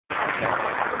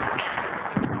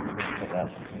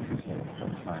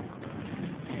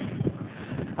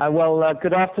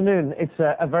Good afternoon. It's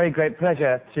a very great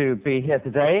pleasure to be here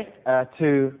today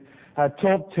to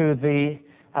talk to the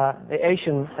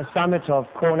Asian Summit of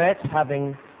Corenet,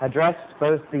 having addressed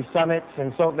both the summits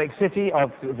in Salt Lake City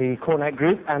of the Corenet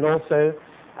Group and also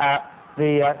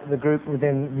the group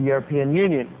within the European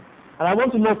Union. And I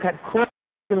want to look at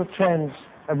trends,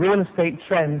 real estate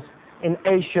trends in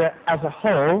Asia as a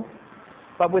whole,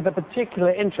 but with a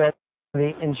particular interest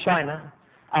in China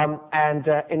and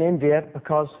in India,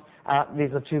 because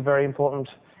these are two very important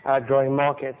growing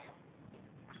markets.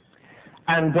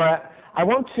 And I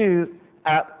want to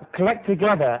collect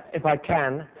together, if I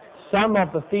can, some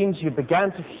of the themes you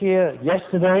began to hear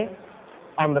yesterday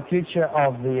on the future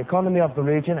of the economy of the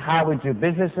region, how we do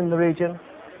business in the region,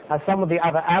 some of the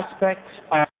other aspects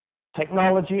of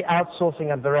technology,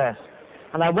 outsourcing, and the rest.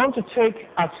 And I want to take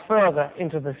us further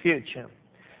into the future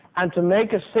and to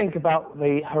make us think about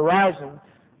the horizon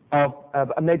of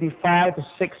maybe 5 or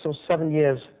 6 or 7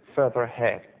 years further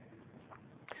ahead.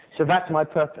 So that's my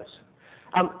purpose.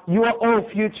 You are all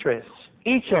futurists.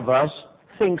 Each of us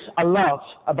thinks a lot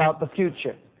about the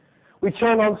future. We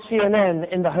turn on CNN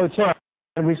in the hotel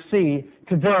and we see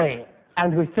today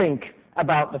and we think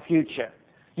about the future.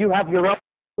 You have your own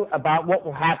view about what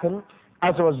will happen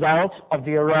as a result of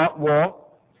the Iraq war.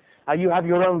 You have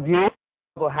your own view of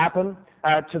what will happen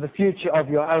to the future of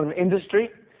your own industry.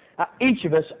 Each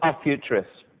of us are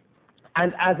futurists.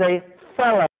 And as a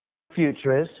fellow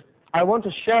futurist, I want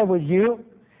to share with you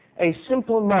a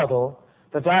simple model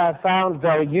that I have found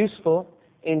very useful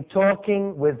in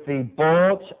talking with the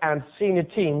boards and senior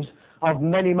teams of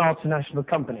many multinational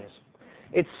companies.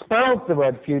 It spells the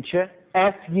word future,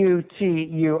 F-U-T-U-R-E,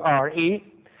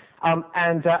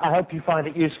 and I hope you find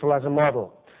it useful as a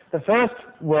model. The first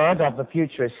word of the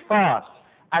future is fast,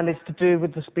 and it's to do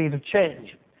with the speed of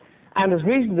change. And as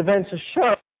recent events have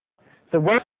shown, the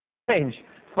world will change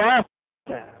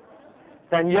faster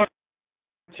than you're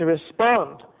to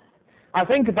respond. I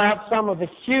think about some of the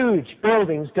huge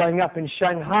buildings going up in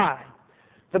Shanghai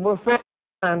that were first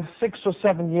planned 6 or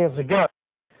 7 years ago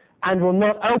and will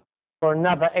not open for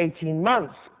another 18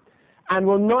 months and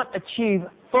will not achieve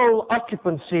full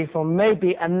occupancy for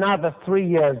maybe another 3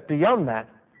 years beyond that,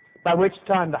 by which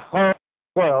time the whole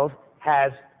world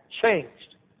has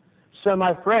changed. So,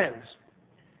 my friends,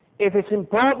 if it's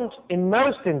important in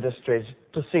most industries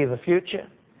to see the future,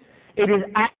 it is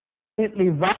absolutely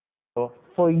vital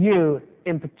for you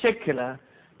in particular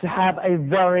to have a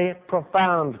very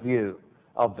profound view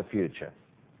of the future.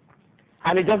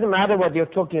 And it doesn't matter whether you're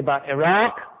talking about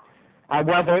Iraq,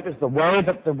 whether it was the way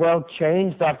that the world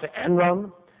changed after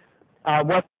Enron,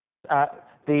 what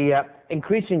the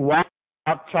increasing work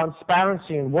about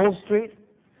transparency in Wall Street,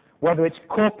 whether it's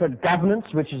corporate governance,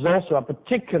 which is also a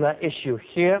particular issue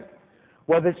here,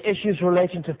 whether it's issues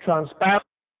relating to transparency,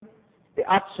 the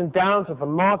ups and downs of the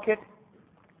market,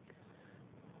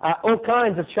 all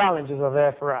kinds of challenges are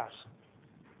there for us.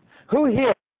 Who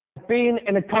here has been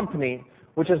in a company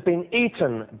which has been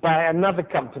eaten by another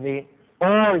company,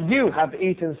 or you have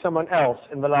eaten someone else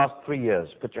in the last 3 years?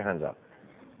 Put your hands up.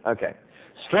 Okay.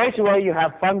 Straight away you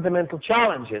have fundamental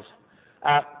challenges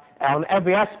on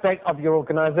every aspect of your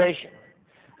organization.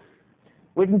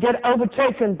 We can get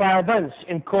overtaken by events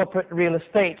in corporate real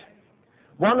estate.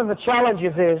 One of the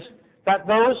challenges is that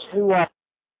those who are in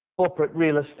corporate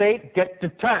real estate get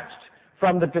detached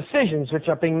from the decisions which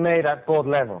are being made at board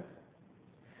level.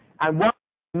 And one of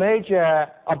the major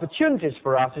opportunities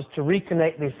for us is to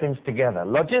reconnect these things together: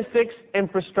 logistics,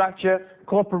 infrastructure,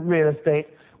 corporate real estate,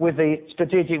 with the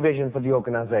strategic vision for the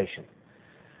organization.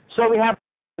 So we have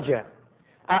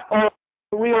or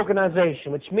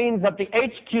reorganization, which means that the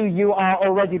HQ you are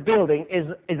already building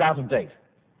is out of date.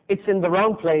 It's in the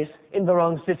wrong place, in the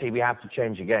wrong city. We have to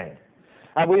change again.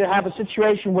 We have a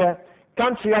situation where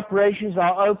country operations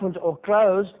are opened or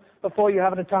closed before you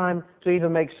have the time to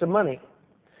even make some money.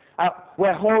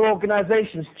 Where whole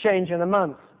organizations change in a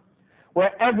month.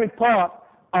 Where every part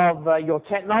of your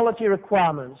technology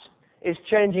requirements is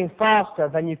changing faster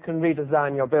than you can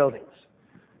redesign your buildings.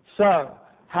 So,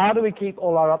 how do we keep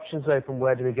all our options open?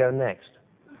 Where do we go next?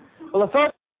 Well, the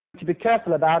first thing to be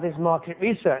careful about is market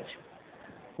research.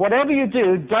 Whatever you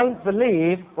do, don't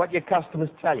believe what your customers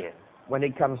tell you when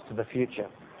it comes to the future.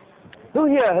 Who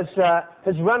here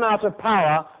has run out of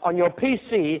power on your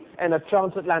PC in a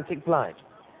transatlantic flight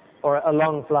or a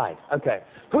long flight? Okay.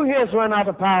 Who here has run out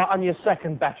of power on your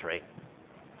second battery?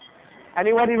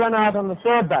 Anybody run out on the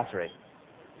third battery?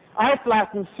 I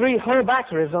flattened 3 whole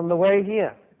batteries on the way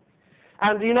here.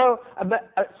 And you know,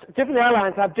 different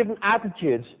airlines have different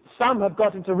attitudes. Some have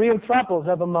got into real troubles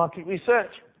over market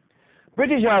research.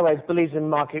 British Airways believes in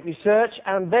market research,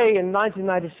 and they, in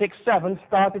 1996-7,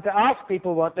 started to ask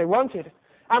people what they wanted.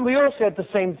 And we all said the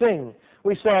same thing.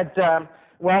 We said,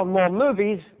 well, more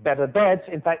movies, better beds.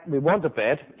 In fact, we want a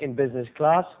bed in business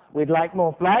class. We'd like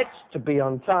more flights to be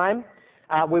on time.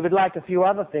 We would like a few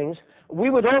other things. We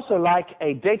would also like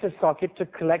a data socket to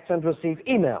collect and receive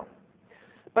email.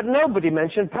 But nobody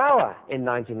mentioned power in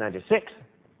 1996.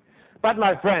 But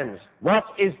my friends, what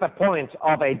is the point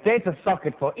of a data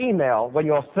socket for email when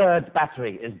your third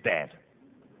battery is dead?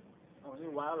 Oh, you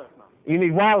need wireless now. You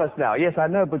need wireless now. Yes, I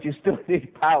know, but you still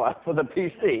need power for the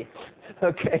PC.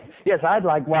 Okay. Yes, I'd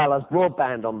like wireless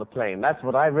broadband on the plane. That's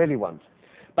what I really want.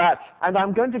 And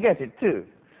I'm going to get it too.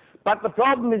 But the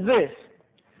problem is this.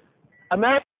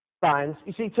 American Airlines,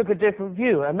 you see, took a different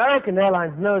view. American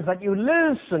Airlines knows that you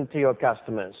listen to your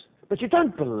customers, but you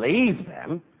don't believe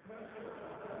them.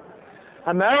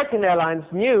 American Airlines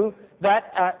knew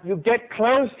that you get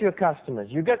close to your customers,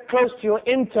 you get close to your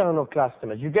internal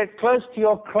customers, you get close to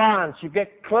your clients, you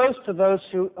get close to those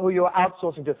who you're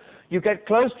outsourcing to, you get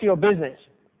close to your business.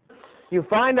 You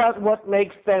find out what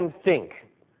makes them think.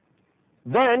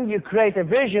 Then you create a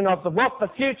vision of what the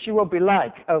future will be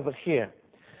like over here.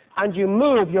 And you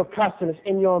move your customers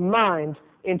in your mind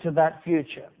into that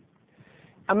future.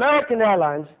 American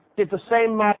Airlines did the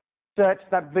same market research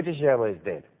that British Airways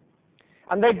did.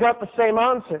 And they got the same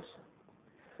answers.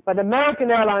 But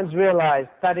American Airlines realized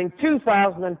that in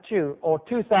 2002 or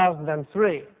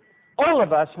 2003, all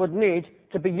of us would need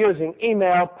to be using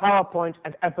email, PowerPoint,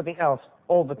 and everything else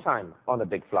all the time on a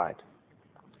big flight.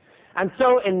 And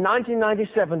so in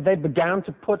 1997, they began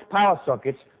to put power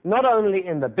sockets not only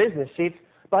in the business seats,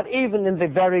 but even in the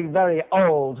very, very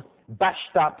old,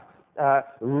 bashed up,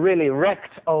 really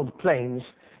wrecked old planes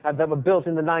that were built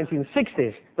in the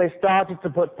 1960s. They started to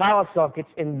put power sockets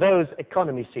in those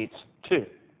economy seats too.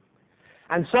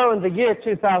 And so in the year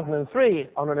 2003,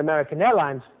 on an American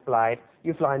Airlines flight,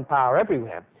 you find power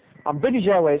everywhere. On British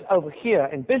Airways, over here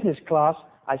in business class,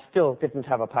 I still didn't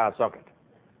have a power socket.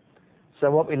 So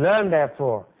what we learned,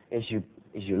 therefore, is you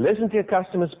listen to your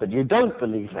customers, but you don't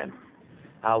believe them.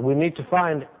 We need to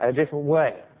find a different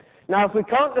way. Now, if we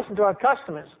can't listen to our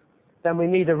customers, then we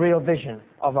need a real vision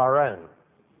of our own.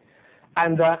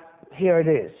 And here it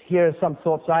is. Here are some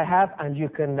thoughts I have, and you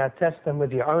can test them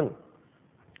with your own.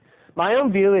 My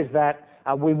own view is that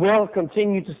we will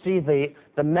continue to see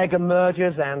the mega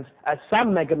mergers and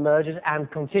some mega mergers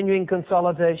and continuing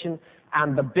consolidation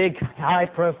and the big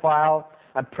high-profile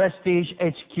prestige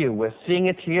HQ. We're seeing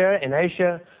it here in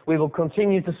Asia. We will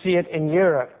continue to see it in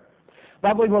Europe.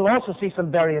 But we will also see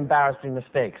some very embarrassing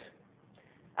mistakes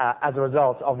as a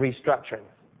result of restructuring.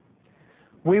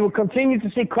 We will continue to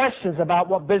see questions about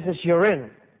what business you're in.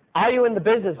 Are you in the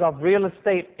business of real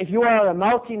estate? If you are a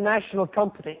multinational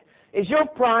company, is your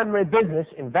primary business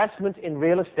investment in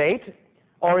real estate,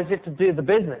 or is it to do the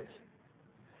business?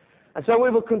 And so we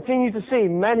will continue to see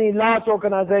many large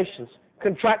organizations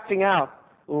contracting out,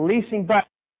 leasing back,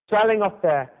 selling off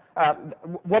their,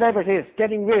 whatever it is,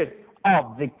 getting rid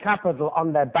of the capital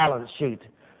on their balance sheet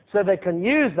so they can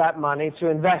use that money to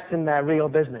invest in their real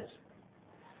business.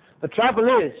 The trouble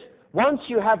is, once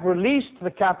you have released the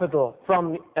capital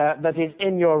from that is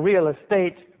in your real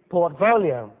estate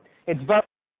portfolio, it's very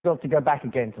difficult to go back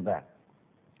again to that.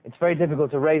 It's very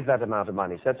difficult to raise that amount of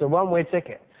money. So it's a one-way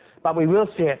ticket. But we will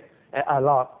see it a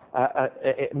lot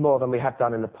more than we have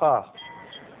done in the past.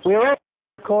 We are,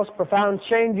 of course, profound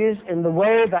changes in the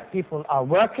way that people are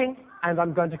working, and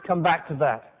I'm going to come back to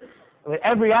that. With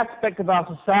every aspect of our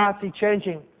society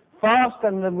changing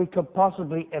faster than we could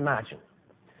possibly imagine.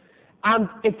 And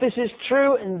if this is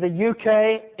true in the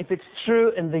UK, if it's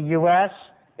true in the US,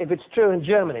 if it's true in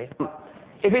Germany,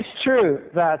 if it's true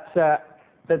that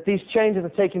these changes are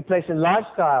taking place in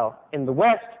lifestyle in the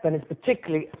West, then it's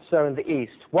particularly so in the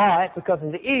East. Why? Because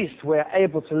in the East, we're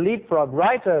able to leapfrog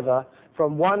right over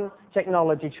from one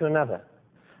technology to another.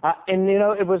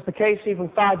 It was the case even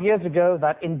 5 years ago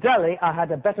that in Delhi, I had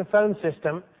a better phone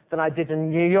system than I did in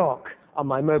New York on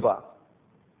my mobile.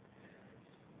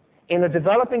 In a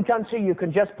developing country, you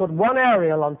can just put one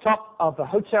aerial on top of the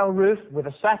hotel roof with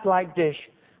a satellite dish,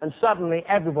 and suddenly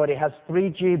everybody has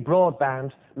 3G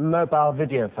broadband mobile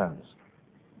video phones.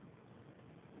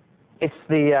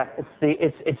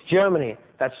 It's Germany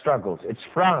that struggles. It's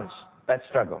France that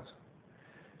struggles.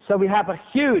 So we have a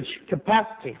huge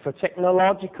capacity for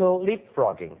technological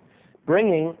leapfrogging,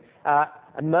 bringing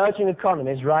emerging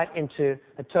economies right into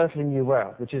a totally new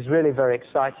world, which is really very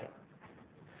exciting.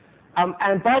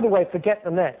 And by the way, forget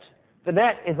the net. The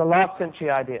net is a last century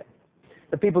idea.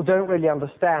 that people don't really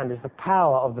understand is the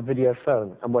power of the video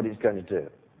phone and what it's going to do.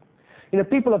 You know,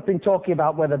 people have been talking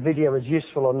about whether video is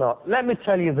useful or not. Let me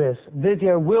tell you this,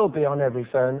 video will be on every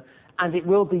phone, and it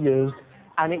will be used,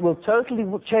 and it will totally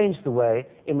change the way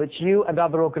in which you and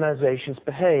other organizations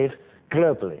behave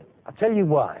globally. I'll tell you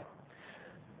why.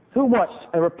 Who watched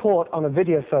a report on a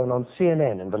video phone on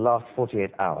CNN in the last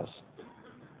 48 hours?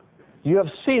 You have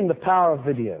seen the power of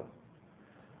video.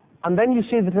 And then you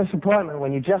see the disappointment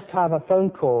when you just have a phone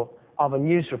call of a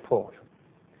news report.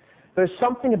 There's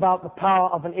something about the power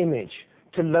of an image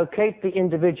to locate the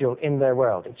individual in their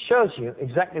world. It shows you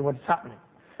exactly what's happening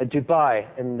at Dubai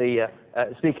in the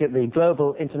speaking at the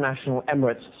Global International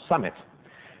Emirates Summit.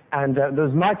 And there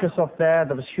was Microsoft there,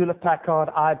 there was Hewlett-Packard,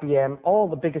 IBM, all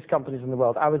the biggest companies in the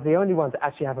world. I was the only one to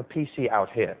actually have a PC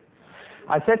out here.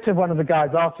 I said to one of the guys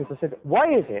afterwards, I said,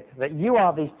 why is it that you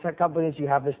are these tech companies, you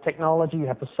have this technology, you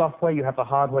have the software, you have the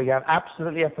hardware, you have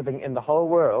absolutely everything in the whole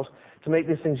world to make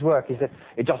these things work? He said,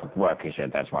 it doesn't work, he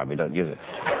said, that's why we don't use it.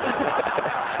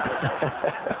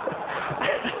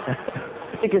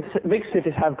 Because big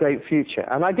cities have great future.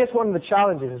 And I guess one of the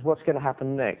challenges is what's going to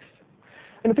happen next.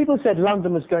 And people said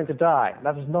London was going to die.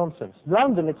 That was nonsense.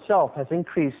 London itself has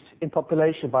increased in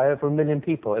population by over 1 million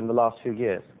people in the last few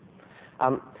years.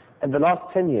 In the last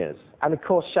 10 years. And of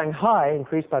course, Shanghai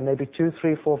increased by maybe 2,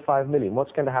 3, 4, 5 million.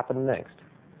 What's going to happen next?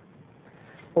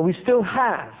 Well, we still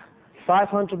have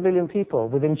 500 million people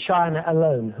within China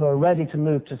alone who are ready to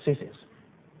move to cities.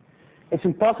 It's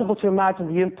impossible to imagine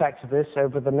the impact of this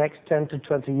over the next 10 to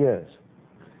 20 years.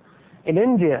 In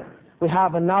India, we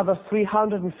have another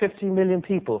 350 million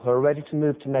people who are ready to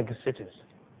move to megacities.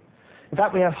 In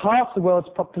fact, we have half the world's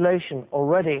population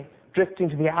already drifting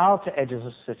to the outer edges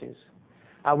of cities.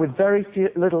 With very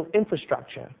little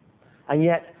infrastructure, and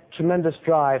yet tremendous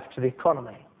drive to the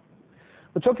economy.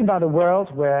 We're talking about a world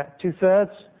where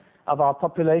 2/3 of our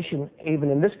population,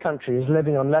 even in this country, is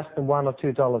living on less than $1 or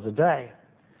 $2 a day.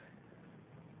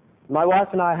 My wife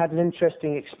and I had an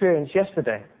interesting experience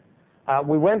yesterday.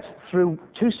 We went through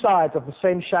two sides of the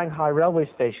same Shanghai railway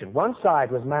station. One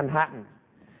side was Manhattan,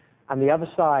 and the other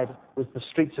side was the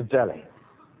streets of Delhi.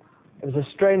 It was a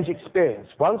strange experience.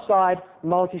 One side,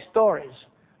 multi-stories.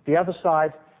 The other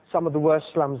side, some of the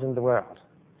worst slums in the world.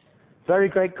 Very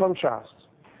great contrast.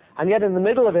 And yet in the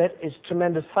middle of it is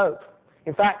tremendous hope.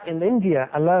 In fact, in India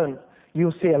alone,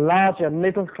 you'll see a larger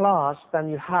middle class than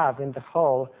you have in the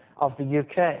whole of the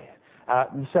UK,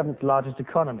 the 7th largest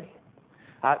economy.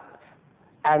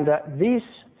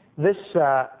 This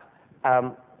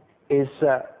is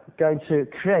going to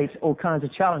create all kinds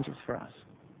of challenges for us.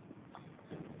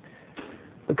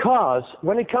 Because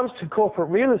when it comes to corporate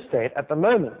real estate at the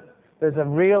moment, there's a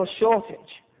real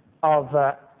shortage of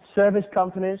service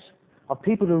companies, of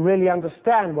people who really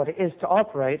understand what it is to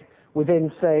operate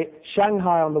within, say,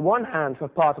 Shanghai on the one hand for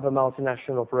part of a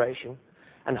multinational operation,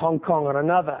 and Hong Kong on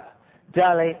another,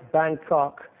 Delhi,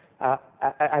 Bangkok,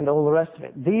 and all the rest of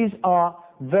it. These are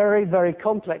very, very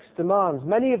complex demands.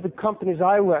 Many of the companies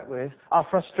I work with are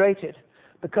frustrated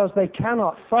because they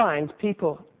cannot find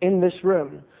people in this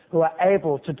room who are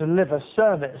able to deliver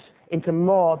service into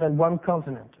more than one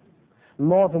continent,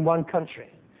 more than one country.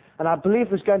 And I believe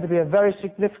there's going to be a very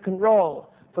significant role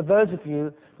for those of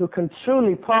you who can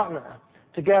truly partner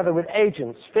together with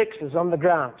agents, fixers on the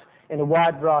ground in a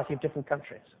wide variety of different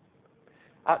countries.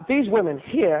 These women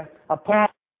here are part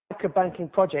of the banking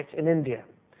project in India.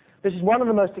 This is one of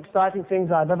the most exciting things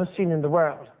I've ever seen in the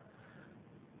world.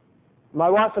 My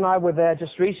wife and I were there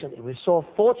just recently. We saw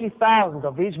 40,000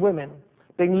 of these women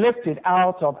being lifted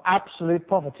out of absolute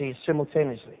poverty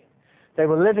simultaneously. They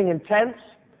were living in tents,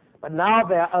 but now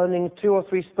they are owning 2- or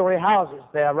 3-story houses.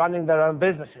 They are running their own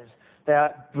businesses. They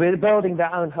are building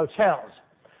their own hotels.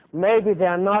 Maybe they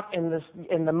are not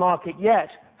in the market yet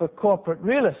for corporate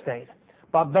real estate,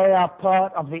 but they are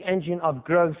part of the engine of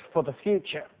growth for the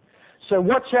future. So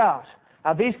watch out.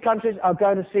 These countries are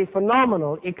going to see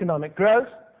phenomenal economic growth,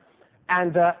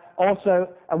 and also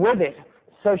with it,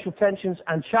 social tensions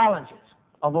and challenges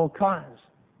of all kinds.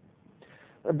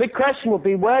 The big question will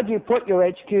be, where do you put your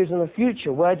HQs in the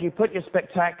future? Where do you put your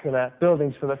spectacular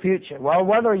buildings for the future? Well,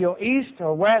 whether you're east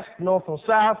or west, north or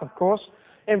south, of course,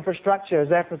 infrastructure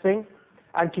is everything,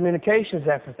 and communication is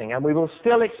everything. And we will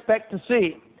still expect to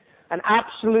see an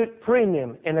absolute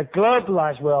premium in a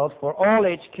globalized world for all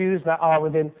HQs that are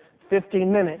within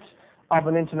 15 minutes of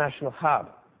an international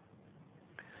hub.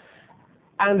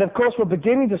 And of course, we're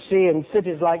beginning to see in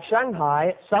cities like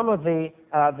Shanghai some of the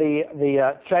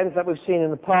trends that we've seen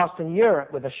in the past in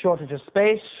Europe, with a shortage of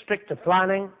space, stricter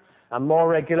planning, more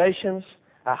regulations,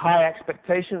 high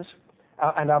expectations,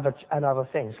 and other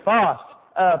things. Fast,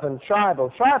 urban,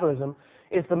 tribal. Tribalism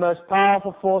is the most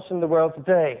powerful force in the world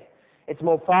today. It's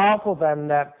more powerful than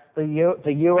the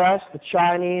US, the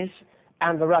Chinese,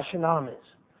 and the Russian armies.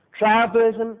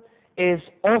 Tribalism is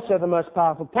also the most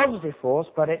powerful positive force,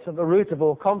 but it's at the root of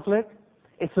all conflict.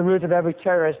 It's the root of every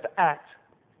terrorist act.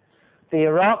 The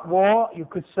Iraq War, you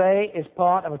could say, is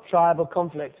part of a tribal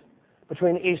conflict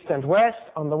between East and West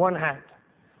on the one hand,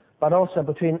 but also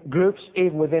between groups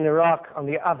even within Iraq on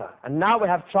the other. And now we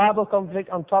have tribal conflict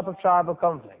on top of tribal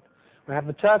conflict. We have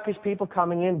the Turkish people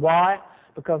coming in. Why?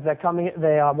 Because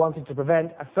they are wanting to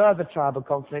prevent a further tribal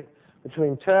conflict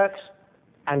between Turks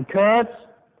and Kurds,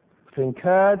 between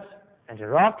Kurds and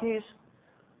Iraqis.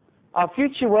 Our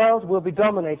future world will be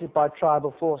dominated by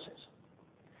tribal forces.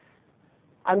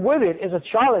 And with it is a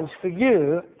challenge for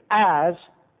you as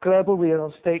global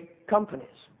real estate companies.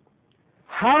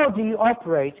 How do you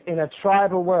operate in a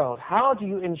tribal world? How do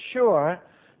you ensure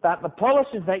that the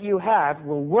policies that you have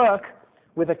will work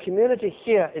with a community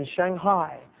here in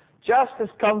Shanghai just as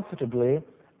comfortably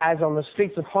as on the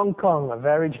streets of Hong Kong, a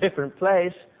very different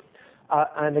place,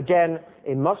 and again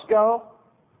in Moscow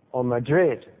or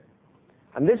Madrid?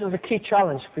 And this is a key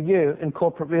challenge for you in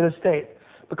corporate real estate,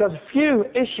 because few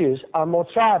issues are more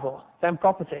tribal than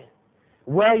property.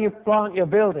 Where you plant your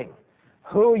building,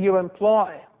 who you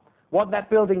employ, what that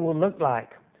building will look like,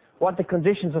 what the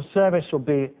conditions of service will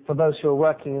be for those who are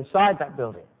working inside that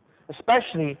building,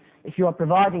 especially if you are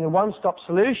providing a one-stop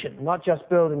solution, not just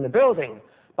building the building,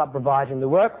 but providing the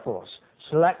workforce,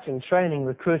 selecting, training,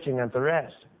 recruiting, and the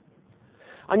rest.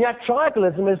 And yet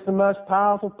tribalism is the most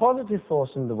powerful positive force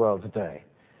in the world today.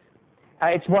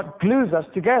 It's what glues us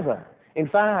together. In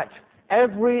fact,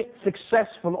 every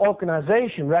successful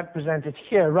organization represented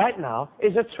here right now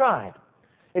is a tribe.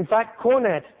 In fact,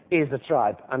 Corenet is a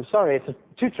tribe. I'm sorry, it's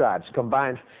two tribes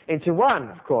combined into one,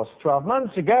 of course, 12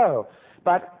 months ago.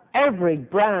 But every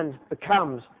brand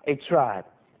becomes a tribe.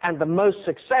 And the most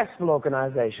successful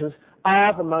organizations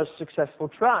are the most successful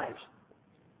tribes.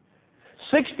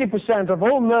 60% of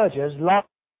all mergers lost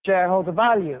shareholder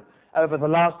value over the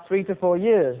last 3 to 4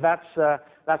 years. That's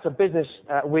a Business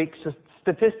Week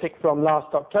statistic from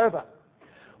last October.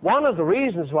 One of the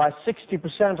reasons why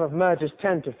 60% of mergers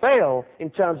tend to fail in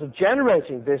terms of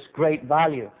generating this great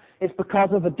value is because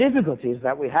of the difficulties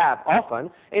that we have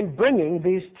often in bringing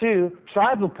these two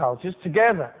tribal cultures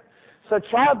together. So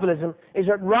tribalism is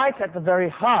right at the very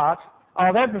heart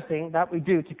of everything that we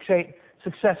do to create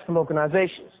successful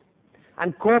organizations.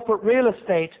 And corporate real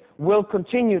estate will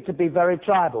continue to be very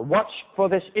tribal. Watch for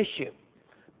this issue.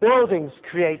 Buildings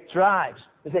create tribes.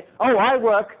 They say, oh, I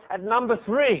work at number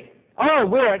 3. Oh,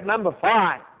 we're at number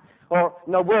 5. Or,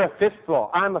 no, we're a 5th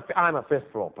floor. I'm a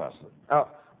 5th floor person.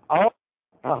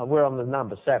 We're on the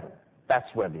number 7. That's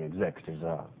where the executives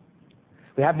are.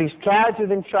 We have these tribes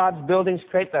within tribes. Buildings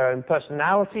create their own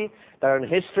personality, their own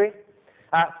history.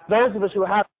 Those of us who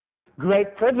have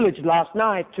great privilege last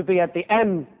night to be at the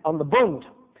M on the Bund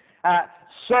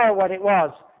saw what it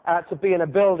was to be in a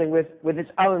building with its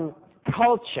own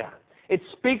culture. It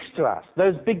speaks to us.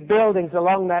 Those big buildings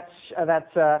along that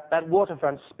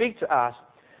waterfront speak to us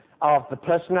of the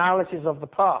personalities of the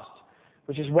past,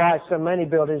 which is why so many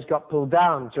buildings got pulled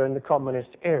down during the communist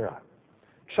era.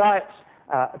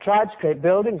 Tribes create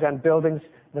buildings, and buildings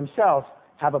themselves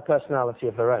have a personality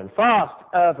of their own. Fast,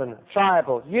 urban,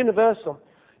 tribal, universal.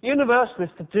 Universal is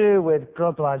to do with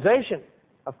globalization,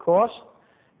 of course,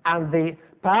 and the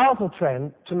powerful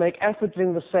trend to make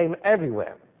everything the same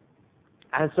everywhere.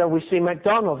 And so we see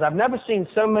McDonald's. I've never seen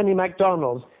so many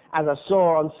McDonald's as I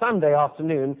saw on Sunday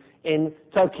afternoon in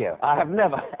Tokyo. I have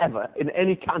never, ever, in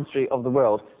any country of the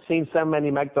world, seen so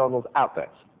many McDonald's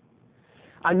outlets.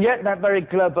 And yet that very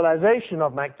globalization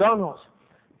of McDonald's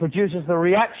produces the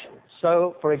reaction.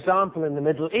 So, for example, in the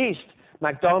Middle East,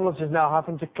 McDonald's is now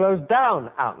having to close down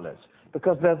outlets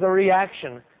because there's a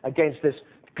reaction against this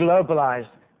globalized,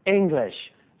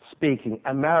 English-speaking,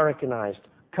 Americanized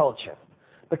culture.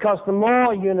 Because the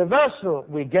more universal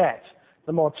we get,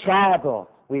 the more tribal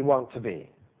we want to be.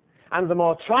 And the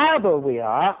more tribal we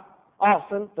are,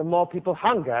 often the more people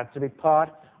hunger to be part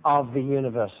of the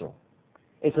universal.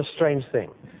 It's a strange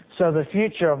thing. So the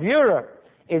future of Europe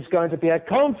is going to be a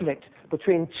conflict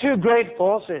between two great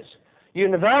forces.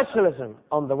 Universalism,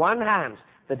 on the one hand,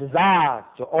 the desire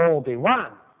to all be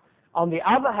one. On the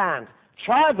other hand,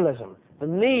 tribalism, the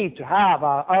need to have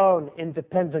our own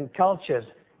independent cultures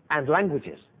and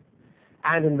languages.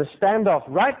 And in the standoff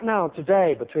right now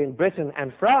today between Britain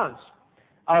and France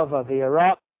over the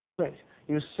Iraq conflict,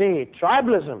 you see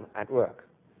tribalism at work.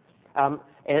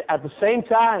 At the same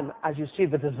time as you see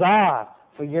the desire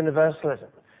for universalism.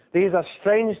 These are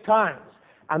strange times,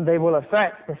 and they will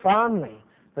affect profoundly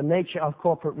the nature of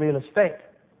corporate real estate.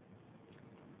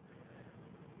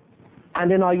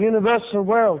 And in our universal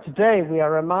world today, we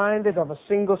are reminded of a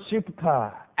single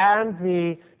superpower and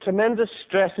the tremendous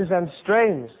stresses and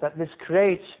strains that this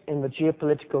creates in the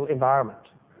geopolitical environment.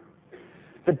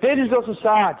 The digital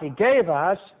society gave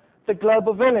us the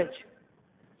global village,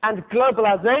 and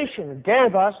globalization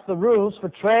gave us the rules for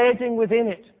trading within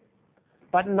it.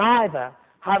 But neither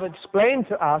have explained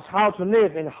to us how to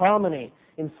live in harmony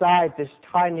inside this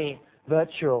tiny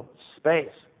virtual space.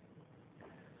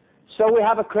 So we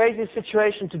have a crazy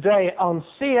situation today on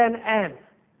CNN.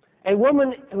 A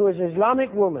woman who is an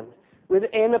Islamic woman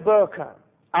within a burqa,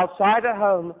 outside her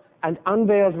home and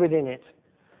unveiled within it,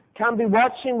 can be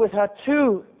watching with her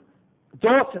two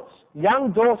daughters,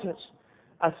 young daughters,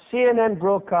 a CNN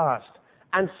broadcast,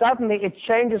 and suddenly it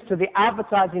changes to the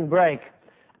advertising break,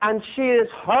 and she is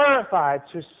horrified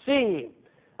to see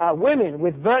women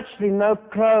with virtually no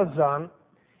clothes on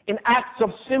in acts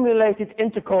of simulated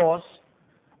intercourse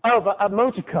over a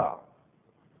motor car.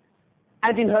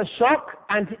 And in her shock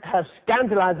and her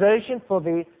scandalization for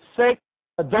the sake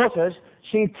of her daughters,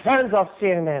 she turns off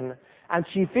CNN, and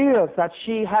she feels that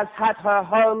she has had her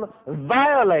home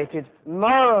violated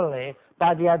morally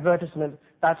by the advertisement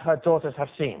that her daughters have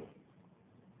seen.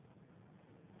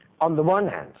 On the one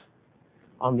hand.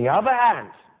 On the other hand,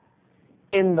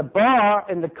 in the bar,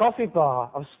 in the coffee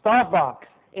bar of Starbucks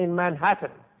in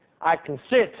Manhattan, I can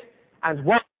sit and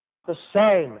watch the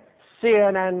same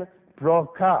CNN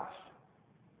broadcast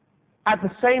at the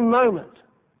same moment.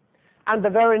 And the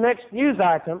very next news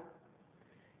item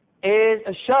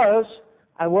shows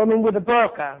a woman with a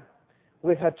burqa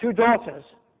with her two daughters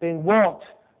being walked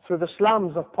through the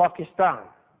slums of Pakistan.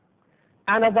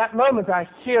 And at that moment I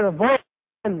hear a voice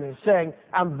in me saying,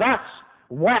 and that's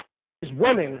why these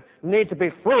women need to be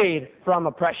freed from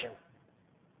oppression.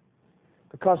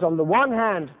 Because on the one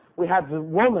hand, we have the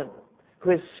woman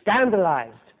who is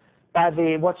scandalized by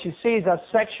what she sees as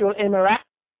sexual immorality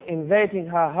invading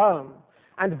her home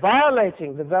and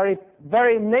violating the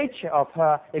very nature of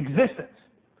her existence.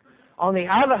 On the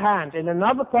other hand, in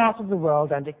another part of the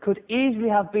world, and it could easily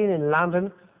have been in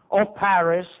London or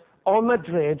Paris or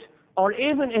Madrid or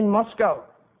even in Moscow,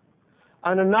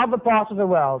 and another part of the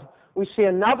world, we see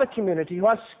another community who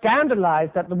are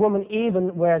scandalized that the woman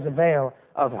even wears a veil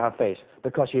over her face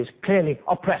because she is clearly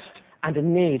oppressed and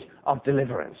in need of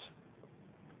deliverance.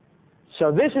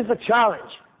 So this is the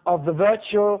challenge of the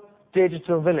virtual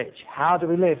digital village. How do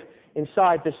we live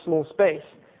inside this small space?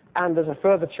 And there's a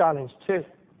further challenge too.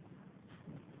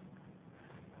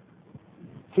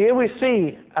 Here we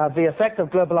see the effect of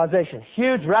globalization,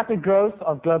 huge rapid growth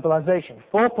of globalization.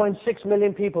 4.6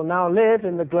 million people now live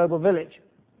in the global village.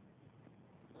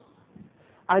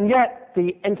 And yet the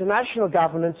international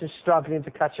governance is struggling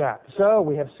to catch up. So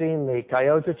we have seen the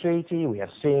Kyoto Treaty, we have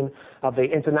seen the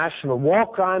International War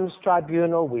Crimes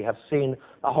Tribunal, we have seen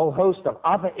a whole host of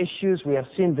other issues, we have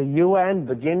seen the UN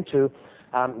begin to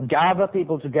gather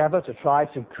people together to try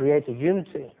to create a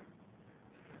unity.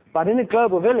 But in a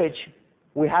global village,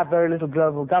 we have very little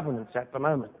global governance at the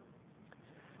moment.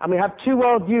 And we have two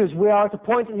worldviews. We are at a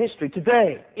point in history.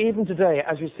 Today, even today,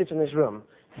 as we sit in this room,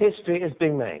 history is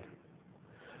being made.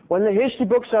 When the history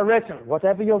books are written,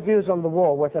 whatever your views on the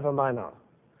war, whatever mine are,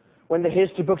 when the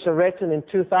history books are written in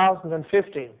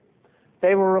 2015,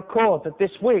 they will record that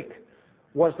this week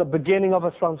was the beginning of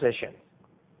a transition,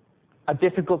 a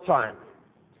difficult time,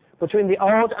 between the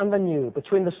old and the new,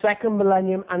 between the second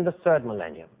millennium and the third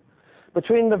millennium,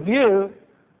 between the view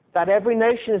that every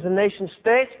nation is a nation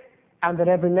state and that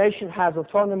every nation has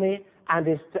autonomy and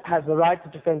has the right to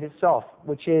defend itself,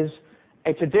 which is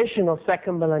a traditional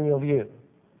second millennial view.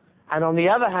 And on the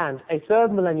other hand, a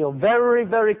third millennial, very,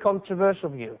 very controversial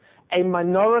view, a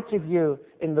minority view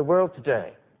in the world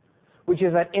today, which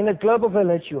is that in a global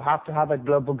village you have to have a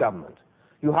global government.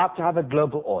 You have to have a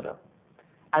global order.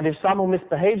 And if someone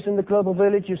misbehaves in the global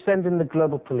village, you send in the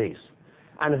global police.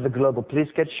 And if the global police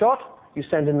get shot, you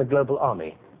send in the global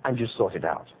army and you sort it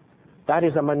out. That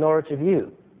is a minority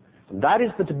view. And that is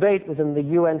the debate within the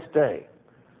UN today.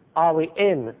 Are we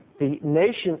in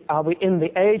the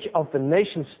age of the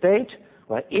nation state,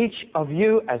 where each of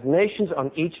you as nations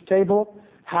on each table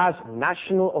has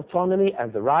national autonomy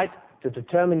and the right to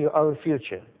determine your own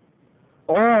future?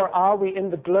 Or are we in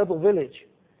the global village,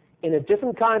 in a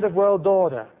different kind of world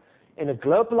order, in a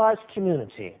globalized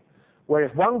community, where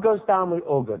if one goes down, we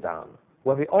all go down,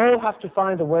 where we all have to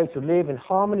find a way to live in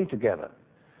harmony together,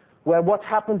 where what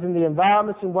happens in the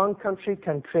environment in one country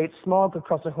can create smog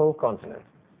across a whole continent,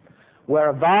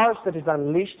 where a virus that is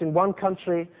unleashed in one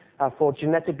country for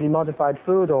genetically modified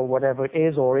food or whatever it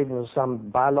is, or even some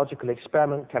biological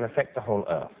experiment can affect the whole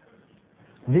Earth.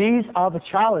 These are the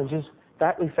challenges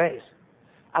that we face.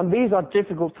 And these are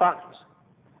difficult times.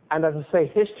 And as I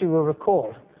say, history will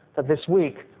record that this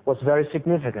week was very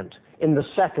significant in the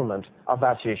settlement of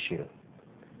that issue.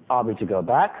 Are we to go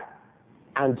back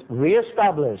and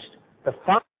reestablish the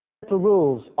fundamental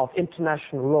rules of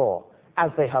international law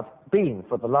as they have been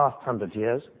for the last 100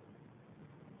 years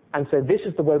and say this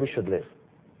is the way we should live?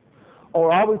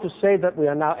 Or are we to say that we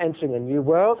are now entering a new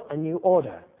world, a new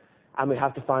order, and we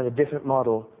have to find a different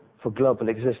model for global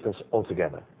existence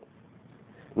altogether?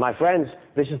 My friends,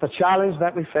 this is the challenge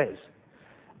that we face.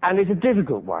 And it's a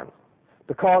difficult one,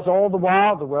 because all the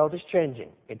while the world is changing.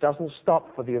 It doesn't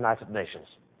stop for the United Nations.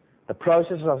 The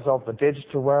processes of the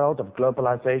digital world, of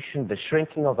globalization, the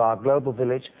shrinking of our global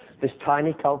village, this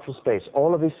tiny cultural space,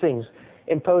 all of these things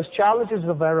impose challenges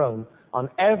of their own on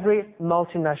every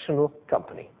multinational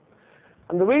company.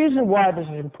 And the reason why this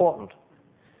is important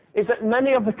is that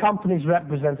many of the companies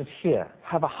represented here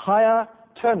have a higher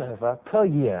turnover per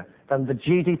year than the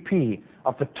GDP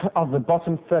of the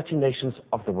bottom 30 nations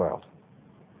of the world.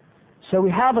 So we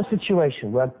have a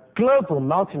situation where global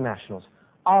multinationals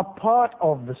are part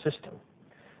of the system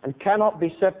and cannot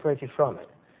be separated from it.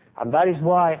 And that is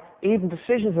why even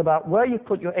decisions about where you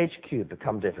put your HQ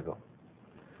become difficult.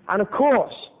 And of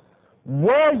course,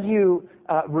 where you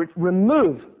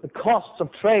remove the costs of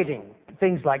trading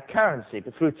things like currency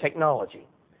through technology,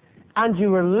 and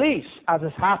you release, as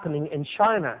is happening in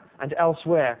China and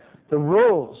elsewhere, the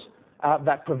rules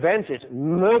that prevented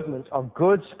movement of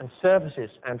goods and services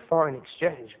and foreign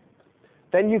exchange,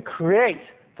 then you create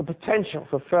the potential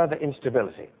for further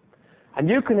instability. And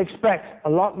you can expect a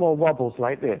lot more wobbles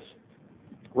like this,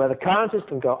 where the currencies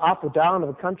can go up or down in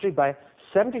the country by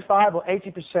 75 or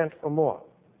 80% or more.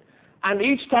 And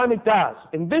each time it does,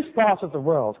 in this part of the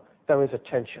world, there is a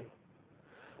tension.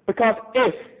 Because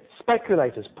if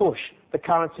speculators push the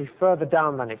currency further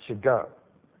down than it should go,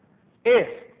 if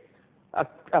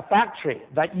a factory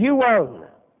that you own,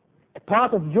 a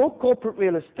part of your corporate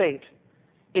real estate,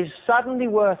 is suddenly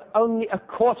worth only a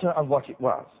quarter of what it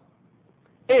was,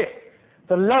 if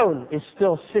the loan is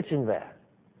still sitting there,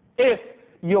 if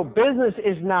your business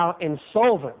is now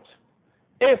insolvent,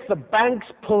 if the banks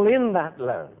pull in that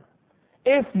loan,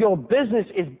 if your business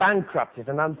is bankrupted,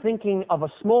 and I'm thinking of a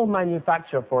small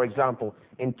manufacturer, for example,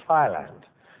 in Thailand,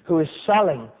 who is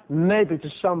selling maybe to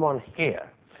someone here,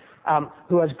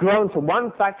 who has grown from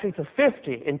one factory to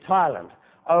 50 in Thailand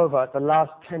over the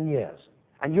last 10 years.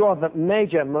 And you are the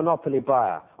major monopoly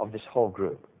buyer of this whole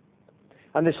group.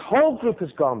 And this whole group has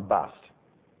gone bust.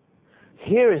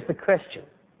 Here is the question.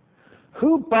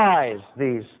 Who buys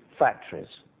these factories?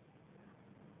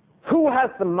 Who has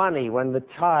the money when the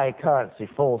Thai currency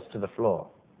falls to the floor?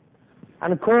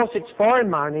 And of course, it's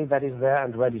foreign money that is there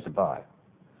and ready to buy.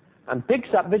 And picks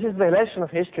up, this is the lesson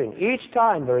of history. And each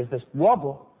time there is this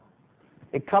wobble,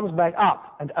 it comes back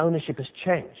up and ownership has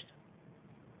changed.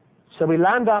 So we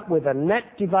land up with a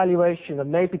net devaluation of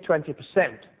maybe 20%,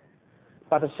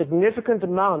 but a significant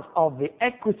amount of the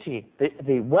equity,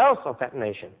 the wealth of that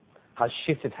nation has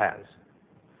shifted hands.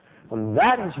 And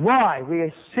that is why we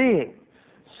are seeing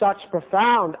such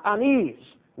profound unease,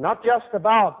 not just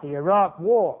about the Iraq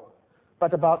war,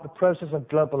 but about the process of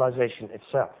globalization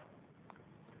itself.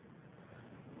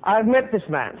 I've met this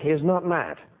man. He is not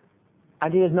mad,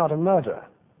 and he is not a murderer.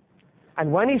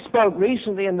 And when he spoke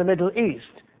recently in the Middle East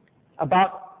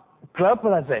about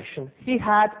globalization, he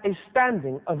had a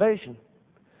standing ovation.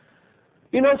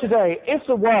 You know, today, if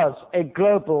there was a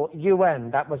global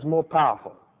UN that was more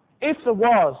powerful, if there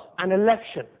was an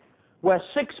election where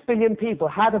 6 billion people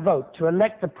had a vote to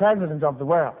elect the president of the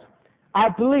world, I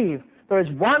believe there is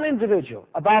one individual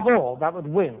above all that would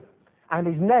win, and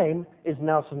his name is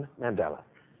Nelson Mandela.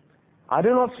 I do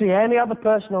not see any other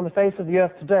person on the face of the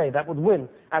earth today that would win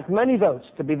as many votes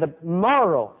to be the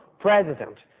moral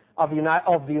president of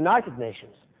the United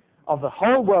Nations, of the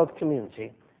whole world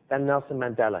community, than Nelson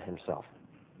Mandela himself.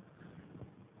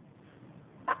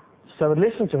 So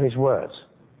listen to his words.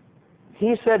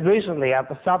 He said recently at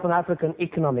the Southern African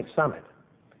Economic Summit,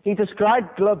 he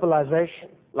described globalization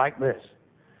like this.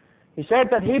 He said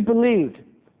that he believed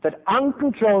that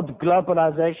uncontrolled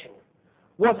globalization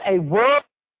was a worse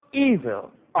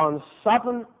evil on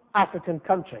Southern African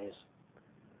countries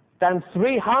than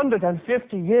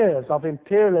 350 years of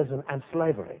imperialism and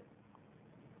slavery.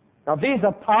 Now, these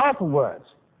are powerful words,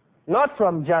 not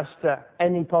from just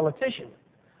any politician,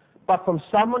 but from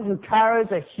someone who carries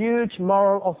a huge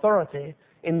moral authority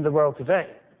in the world today.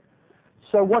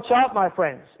 So watch out, my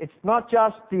friends. It's not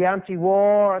just the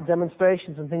anti-war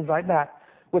demonstrations and things like that,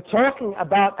 We're talking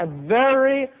about a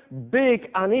very big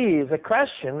unease, a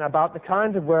question about the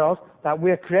kind of world that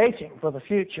we're creating for the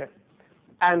future.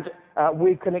 And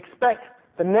we can expect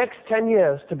the next 10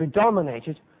 years to be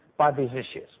dominated by these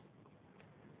issues.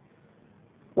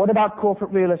 What about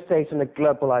corporate real estate in a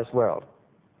globalized world?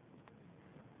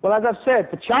 Well, as I've said,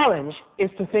 the challenge is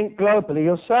to think globally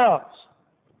yourselves.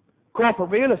 Corporate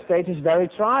real estate is very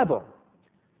tribal.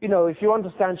 You know, if you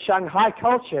understand Shanghai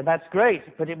culture, that's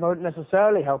great, but it won't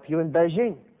necessarily help you in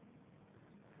Beijing.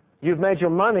 You've made your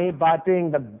money by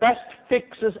being the best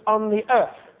fixers on the earth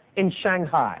in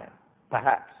Shanghai,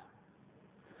 perhaps.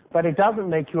 But it doesn't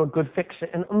make you a good fixer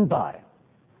in Mumbai,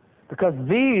 because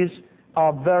these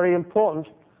are very important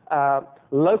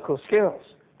local skills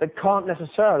that can't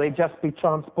necessarily just be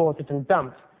transported and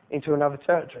dumped into another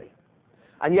territory.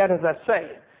 And yet, as I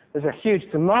say, there's a huge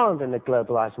demand in the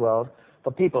globalized world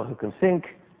for people who can think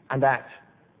and act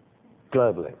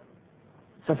globally.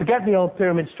 So forget the old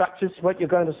pyramid structures. What you're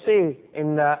going to see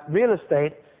in real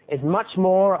estate is much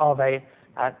more of a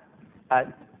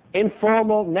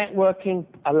informal networking,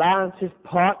 alliances,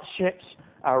 partnerships,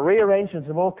 rearrangements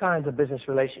of all kinds of business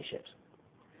relationships.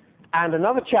 And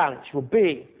another challenge will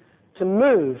be to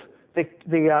move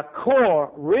the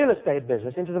core real estate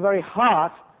business into the very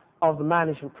heart of the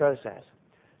management process,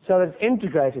 so that it's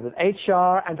integrated with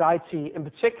HR and IT in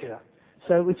particular,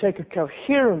 so we take a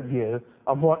coherent view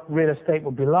of what real estate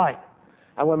will be like,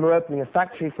 and when we're opening a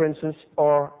factory, for instance,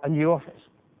 or a new office.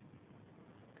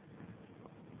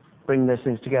 Bring those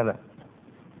things together.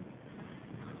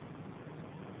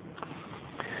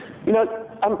 You know,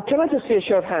 can I just see a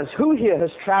show of hands? Who here has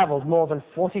traveled more than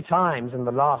 40 times in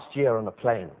the last year on a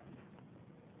plane?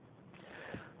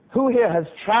 Who here has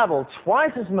traveled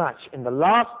twice as much in the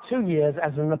last 2 years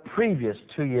as in the previous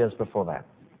 2 years before that,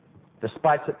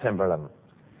 despite September 11th?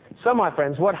 So, my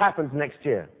friends, what happens next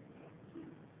year?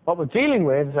 What we're dealing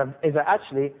with is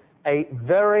actually a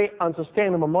very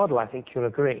unsustainable model, I think you'll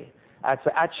agree. It's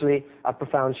actually a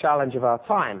profound challenge of our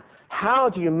time. How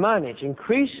do you manage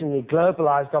increasingly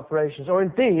globalized operations, or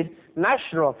indeed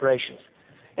national operations?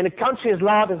 In a country as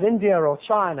large as India or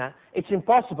China, it's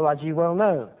impossible, as you well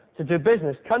know, to do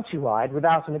business countrywide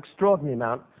without an extraordinary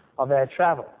amount of air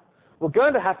travel. We're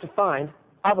going to have to find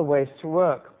other ways to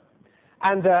work.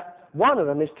 And one of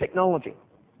them is technology.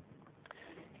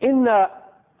 In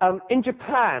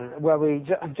Japan, where we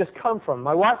have just come from,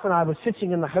 my wife and I were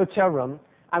sitting in the hotel room,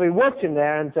 and we walked in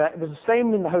there, and it was the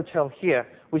same in the hotel here.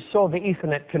 We saw the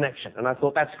Ethernet connection, and I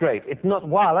thought, that's great. It's not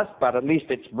wireless, but at least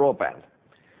it's broadband.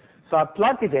 So I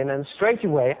plugged it in, and straight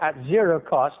away, at zero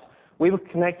cost, we were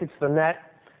connected to the net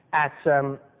at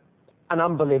an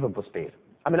unbelievable speed.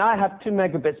 I mean, I have 2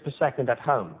 megabits per second at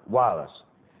home, wireless,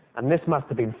 and this must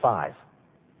have been 5.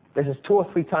 This is 2 or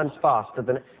 3 times faster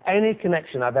than any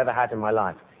connection I've ever had in my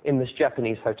life in this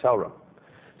Japanese hotel room.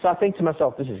 So I think to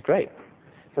myself, this is great.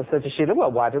 So I said to Sheila,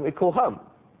 well, why don't we call home?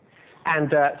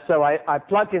 And so I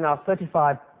plugged in our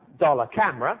 $35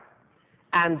 camera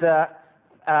and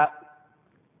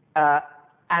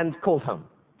called home.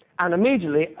 And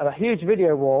immediately, a huge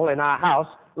video wall in our house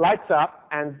lights up,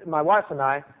 and my wife and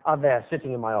I are there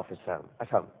sitting in my office at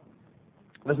home.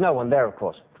 There's no one there, of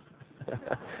course.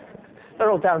 They're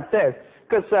all downstairs.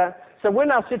 So we're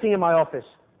now sitting in my office,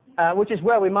 which is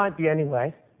where we might be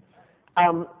anyway.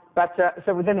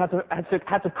 So we then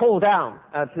had to call down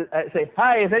to say,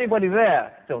 hi, is anybody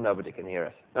there? Still nobody can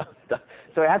hear us.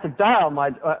 So I had to dial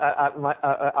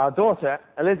our daughter,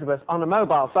 Elizabeth, on a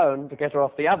mobile phone to get her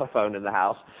off the other phone in the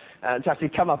house to actually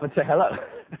come up and say hello.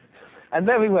 And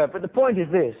there we were. But the point is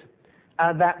this,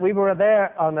 that we were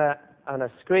there on a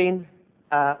screen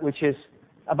which is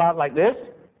about like this.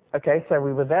 Okay, so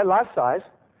we were there life-size,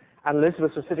 and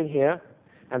Elizabeth was sitting here,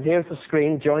 and here's the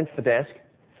screen joined to the desk.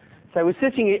 So we're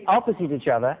sitting opposite each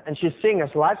other, and she's seeing us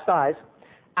life-size.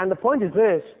 And the point is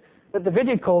this, that the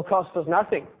video call cost us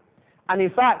nothing. And in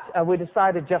fact, we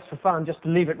decided just for fun, just to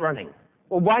leave it running.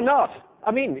 Well, why not?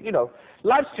 I mean, you know,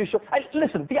 life's too short.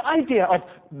 Listen, the idea of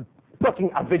booking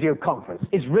a video conference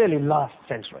is really last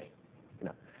century. You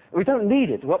know, we don't need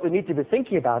it. What we need to be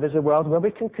thinking about is a world where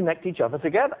we can connect each other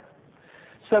together.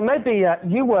 So maybe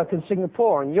you work in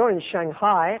Singapore, and you're in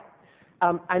Shanghai,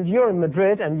 and you're in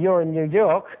Madrid, and you're in New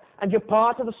York, and you're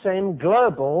part of the same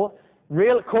global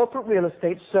corporate real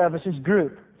estate services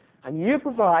group. And you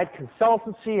provide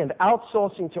consultancy and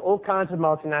outsourcing to all kinds of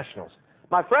multinationals.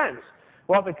 My friends,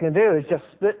 what we can do is just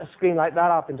split a screen like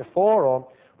that up into 4, or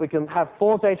we can have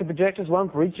 4 data projectors, 1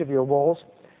 for each of your walls,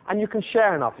 and you can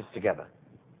share an office together.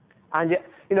 And,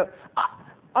 you know,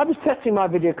 I was testing my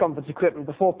video conference equipment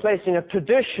before placing a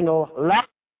traditional laptop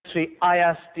mandatory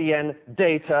ISDN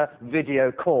data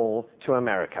video call to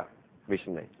America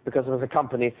recently because there was a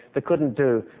company that couldn't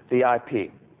do the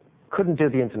IP, couldn't do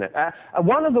the internet.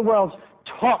 One of the world's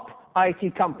top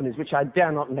IT companies, which I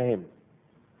dare not name,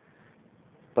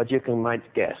 but you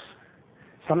might guess,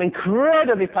 some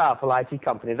incredibly powerful IT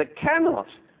company that cannot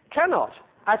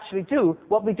actually do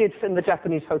what we did in the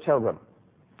Japanese hotel room.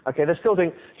 Okay, they're still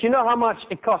doing. Do you know how much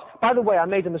it costs? By the way, I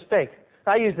made a mistake.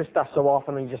 I use this stuff so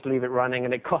often and you just leave it running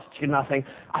and it costs you nothing.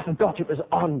 I forgot it was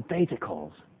on data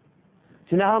calls.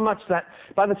 Do you know how much that?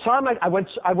 By the time I went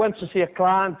to see a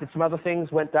client, did some other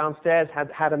things, went downstairs,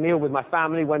 had a meal with my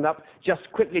family, went up, just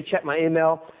quickly checked my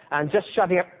email, and just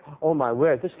shutting up. Oh my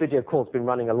word, this video call's been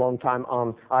running a long time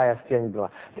on ISDN.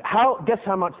 Guess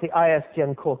how much the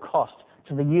ISDN call cost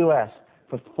to the US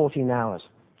for 14 hours?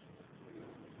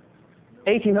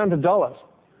 $1,800.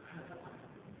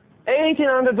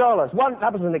 $1,800.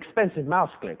 That was an expensive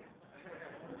mouse click.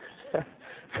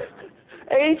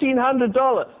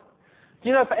 $1,800. Do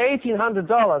you know, for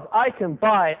 $1,800, I can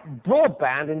buy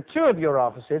broadband in 2 of your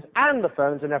offices and the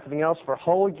phones and everything else for a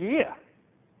whole year.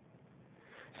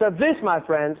 So this, my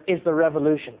friends, is the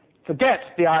revolution. Forget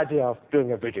the idea of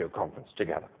doing a video conference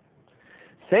together.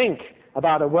 Think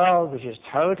about a world which is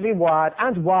totally wired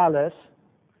and wireless,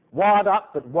 wired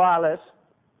up but wireless.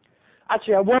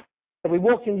 Actually, we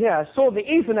walked in here, I saw the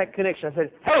Ethernet connection. I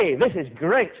said, hey, this is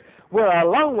great. We're a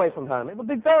long way from home. It would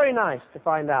be very nice to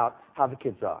find out how the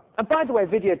kids are. And by the way,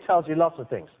 video tells you lots of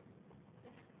things,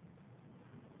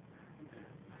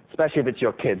 especially if it's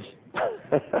your kids.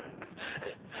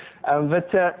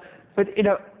 But you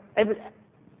know,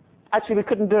 actually we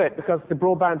couldn't do it because the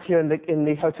broadband here in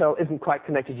the hotel isn't quite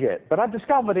connected yet. But I've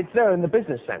discovered it's there in the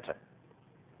business center.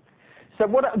 So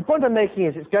what the point I'm making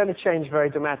is it's going to change very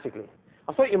dramatically.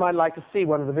 I thought you might like to see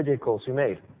one of the video calls we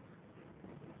made.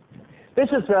 This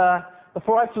is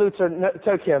before I flew to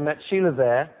Tokyo, met Sheila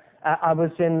there. I was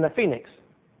in Phoenix,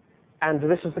 and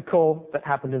this is the call that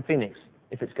happened in Phoenix.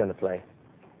 If it's going to play,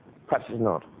 perhaps it's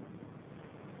not.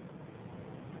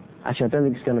 Actually, I don't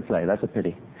think it's going to play. That's a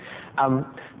pity.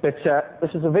 But this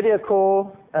is a video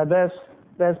call.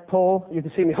 There's Paul. You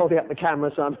can see me holding up the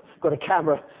camera, so I've got a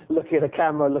camera, looking at a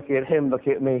camera, looking at him,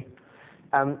 looking at me.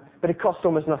 But it costs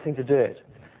almost nothing to do it.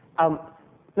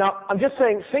 Now, I'm just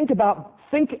saying, think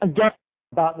again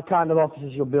about the kind of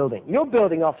offices you're building. You're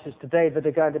building offices today that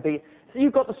are going to be, so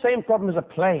you've got the same problem as a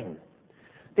plane.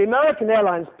 The American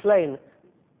Airlines plane,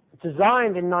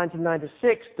 designed in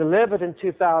 1996, delivered in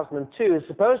 2002, is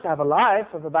supposed to have a life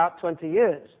of about 20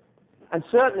 years, and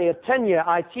certainly a 10-year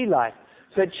IT life.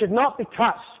 So it should not be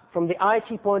touched from the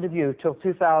IT point of view till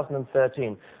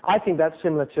 2013. I think that's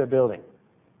similar to a building.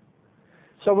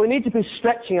 So we need to be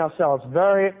stretching ourselves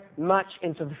very much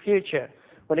into the future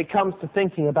when it comes to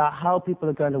thinking about how people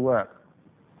are going to work.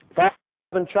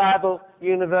 Urban travel,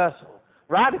 universal.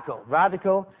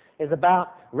 Radical is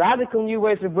about radical new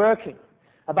ways of working,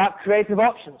 about creative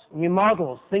options, new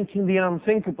models, thinking the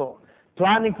unthinkable,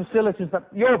 planning facilities that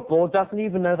your board doesn't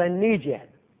even know they need yet.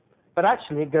 But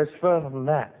actually it goes further than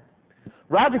that.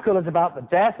 Radical is about the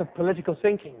death of political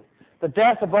thinking, the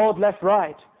death of old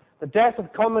left-right, the death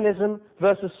of communism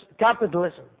versus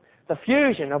capitalism, the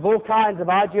fusion of all kinds of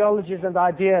ideologies and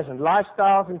ideas and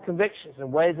lifestyles and convictions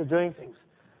and ways of doing things.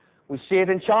 We see it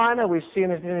in China, we've seen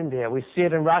it in India, we see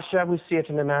it in Russia, we see it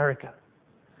in America.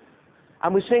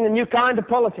 And we're seeing a new kind of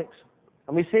politics.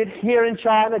 And we see it here in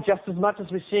China just as much as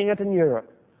we're seeing it in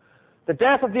Europe. The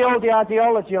death of the old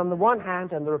ideology on the one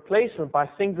hand and the replacement by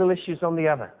single issues on the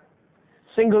other.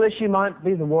 Single issue might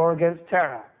be the war against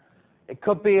terror. It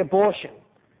could be abortion.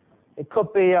 It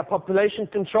could be population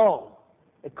control.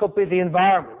 It could be the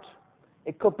environment.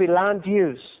 It could be land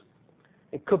use.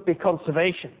 It could be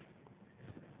conservation.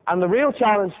 And the real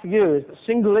challenge for you is that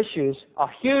single issues are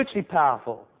hugely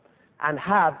powerful and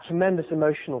have tremendous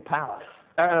emotional power,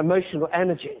 emotional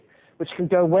energy, which can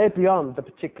go way beyond the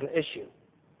particular issue.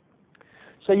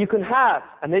 So you can have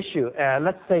an issue,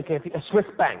 let's take a Swiss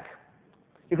bank.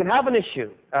 You can have an issue,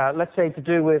 let's say to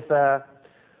do with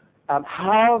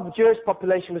how the Jewish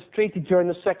population was treated during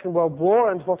the Second World War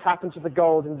and what happened to the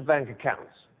gold in the bank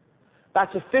accounts.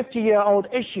 That's a 50-year-old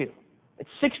issue. It's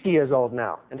 60 years old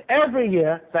now. And every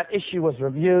year that issue was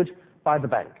reviewed by the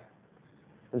bank.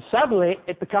 And suddenly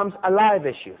it becomes a live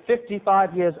issue.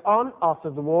 55 years on after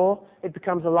the war, it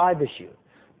becomes a live issue.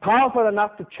 Powerful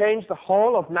enough to change the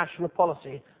whole of national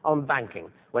policy on banking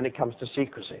when it comes to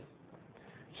secrecy.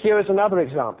 Here is another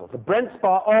example. The Brent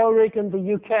Spar oil rig in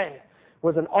the UK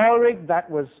was an oil rig that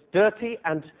was dirty,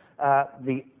 and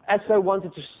the Esso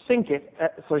wanted to sink it,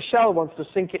 Shell wanted to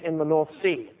sink it in the North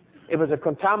Sea. It was a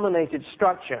contaminated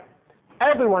structure.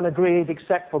 Everyone agreed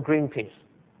except for Greenpeace.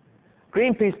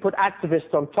 Greenpeace put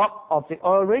activists on top of the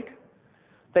oil rig.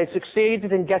 They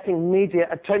succeeded in getting media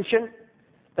attention.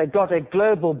 They got a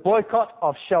global boycott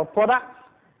of Shell products,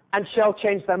 and Shell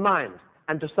changed their mind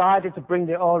and decided to bring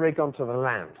the oil rig onto the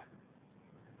land.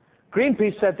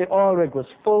 Greenpeace said the oil rig was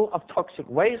full of toxic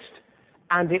waste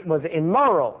and it was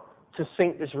immoral to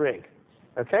sink this rig.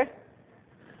 Okay?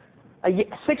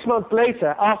 6 months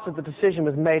later, after the decision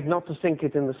was made not to sink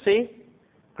it in the sea,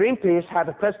 Greenpeace had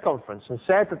a press conference and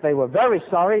said that they were very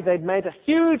sorry, they'd made a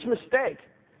huge mistake,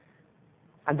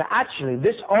 and that actually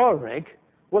this oil rig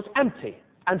was empty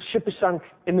and should be sunk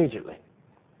immediately.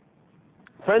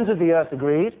 Friends of the Earth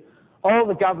agreed. All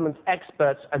the government's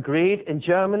experts agreed in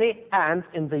Germany and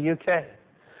in the UK.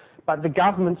 But the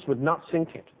governments would not sink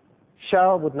it.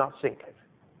 Shell would not sink it.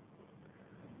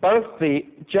 Both the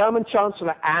German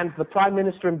Chancellor and the Prime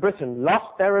Minister in Britain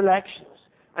lost their elections,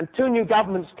 and 2 new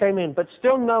governments came in, but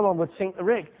still no one would sink the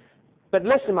rig. But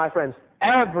listen, my friends,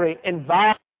 every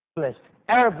environmentalist,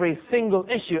 every single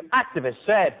issue activist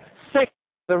said, sink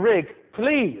the rig,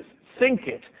 please, sink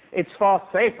it. It's far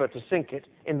safer to sink it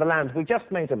in the land. We just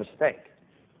made a mistake.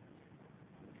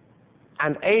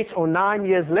 And 8 or 9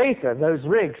 years later,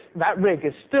 that rig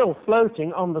is still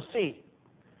floating on the sea.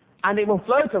 And it will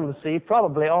float on the sea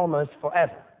probably almost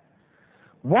forever.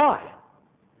 Why?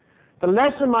 The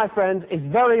lesson, my friends, is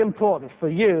very important for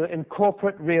you in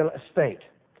corporate real estate,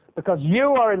 because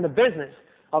you are in the business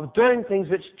of doing things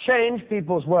which change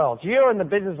people's worlds. You're in the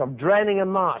business of draining a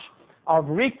marsh, of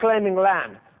reclaiming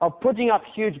land, of putting up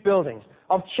huge buildings,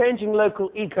 of changing local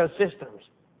ecosystems.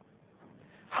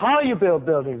 How you build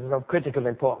buildings is of critical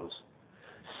importance.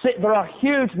 There are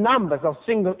huge numbers of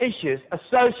single issues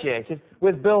associated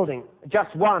with building.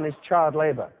 Just one is child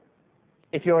labor.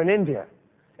 If you're in India,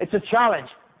 it's a challenge.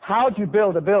 How do you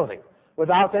build a building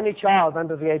without any child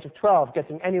under the age of 12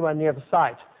 getting anywhere near the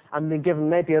site and being given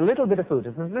maybe a little bit of food?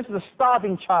 This is a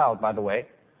starving child, by the way.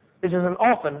 This is an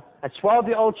orphan, a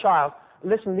 12-year-old child.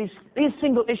 Listen, these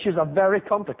single issues are very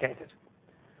complicated.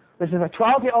 This is a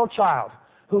 12-year-old child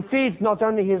who feeds not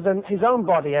only his own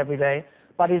body every day,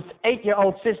 but his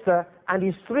 8-year-old sister and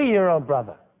his 3-year-old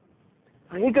brother.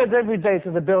 And he goes every day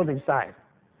to the building site,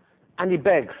 and he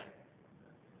begs.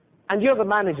 And you're the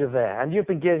manager there, and you've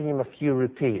been giving him a few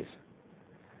rupees.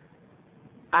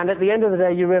 And at the end of the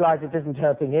day, you realize it isn't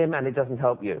helping him, and it doesn't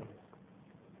help you.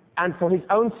 And for his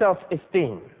own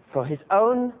self-esteem, for his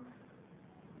own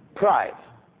pride,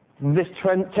 this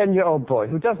 10-year-old boy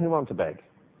who doesn't want to beg,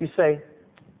 you say,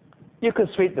 you can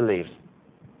sweep the leaves.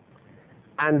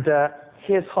 And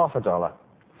here's $50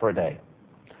 for a day.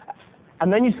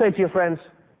 And then you say to your friends,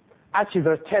 actually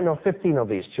there are 10 or 15 of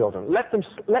these children. Let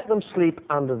them sleep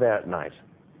under there at night.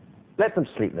 Let them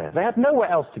sleep there. They have nowhere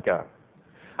else to go.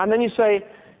 And then you say,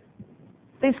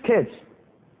 these kids,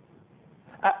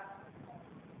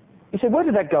 you say, where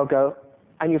did that girl go?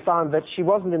 And you found that she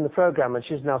wasn't in the program and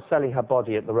she's now selling her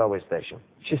body at the railway station.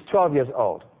 She's 12 years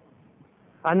old.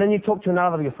 And then you talk to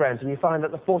another of your friends and you find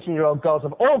that the 14-year-old girls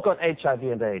have all got HIV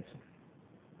and AIDS.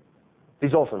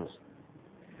 These orphans.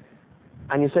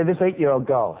 And you say, this 8-year-old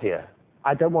girl here,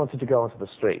 I don't want her to go onto the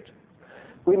street.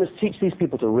 We must teach these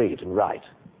people to read and write.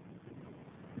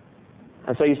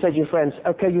 And so you say to your friends,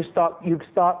 okay, you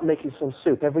start making some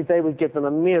soup. Every day we give them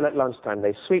a meal at lunchtime.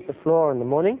 They sweep the floor in the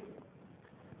morning,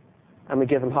 and we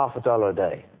give them $50 a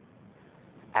day.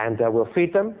 And we'll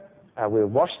feed them, we'll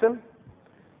wash them,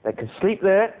 they can sleep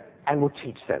there, and we'll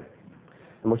teach them.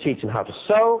 And we'll teach them how to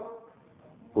sew,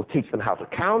 we'll teach them how to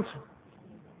count,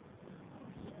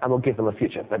 and we'll give them a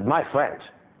future. But my friend,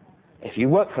 if you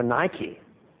work for Nike,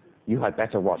 you had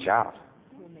better watch out.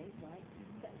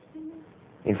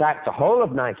 In fact, the whole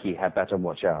of Nike had better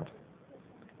watch out.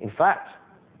 In fact,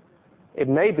 it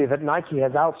may be that Nike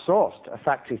has outsourced a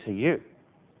factory to you.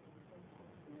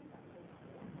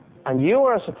 And you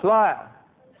are a supplier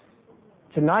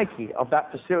to Nike of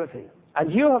that facility.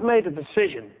 And you have made a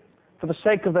decision for the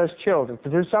sake of those children to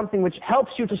do something which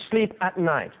helps you to sleep at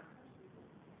night.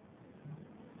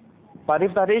 But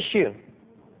if that issue,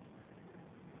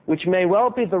 which may well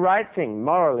be the right thing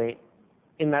morally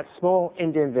in that small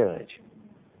Indian village,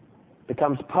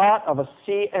 becomes part of a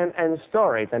CNN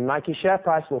story, then Nike share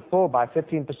price will fall by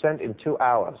 15% in 2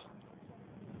 hours.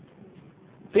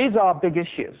 These are big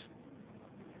issues.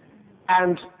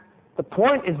 And the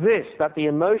point is this, that the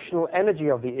emotional energy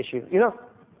of the issue,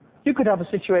 you could have a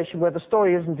situation where the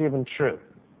story isn't even true.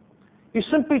 You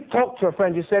simply talk to a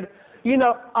friend, you said,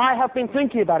 I have been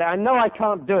thinking about it, I know I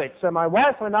can't do it, so my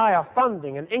wife and I are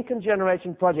funding an income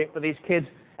generation project for these kids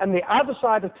on the other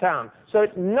side of town, so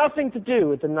it's nothing to do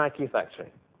with the Nike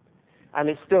factory. And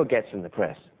it still gets in the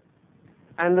press.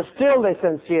 And still they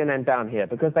send CNN down here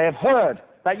because they have heard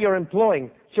that you're employing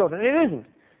children. It isn't.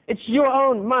 It's your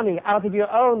own money, out of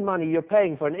your own money you're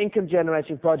paying for an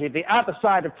income-generating project the other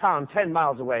side of town, 10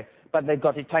 miles away, but they've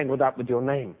got it tangled up with your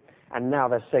name. And now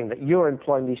they're saying that you're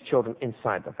employing these children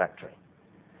inside the factory.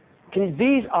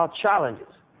 These are challenges.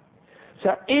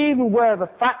 So even where the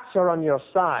facts are on your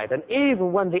side, and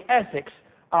even when the ethics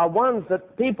are ones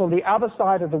that people the other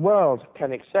side of the world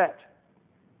can accept,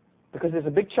 because there's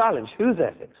a big challenge. Whose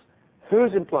ethics?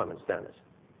 Whose employment standards?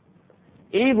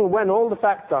 Even when all the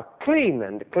facts are clean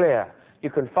and clear, you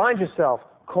can find yourself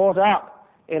caught up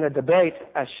in a debate,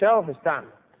 as Shell has done,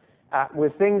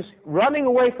 with things running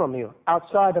away from you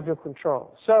outside of your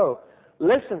control. So,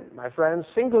 listen, my friends,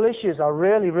 single issues are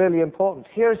really, really important.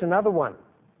 Here's another one.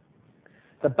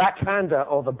 The backhander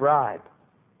or the bribe.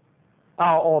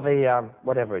 Or the,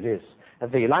 whatever it is.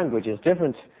 The language is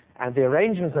different and the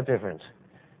arrangements are different.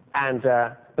 And,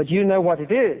 but you know what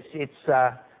it is.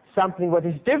 It's something that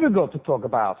is difficult to talk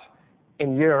about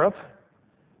in Europe,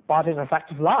 but is a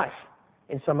fact of life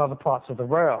in some other parts of the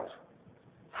world.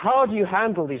 How do you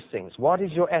handle these things? What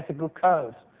is your ethical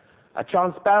code?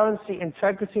 Transparency,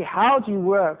 integrity, how do you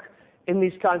work in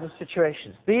these kinds of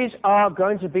situations? These are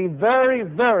going to be very,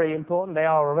 very important. They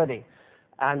are already.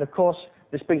 And of course,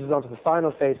 this brings us on to the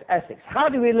final phase, ethics. How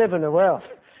do we live in a world?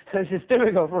 This is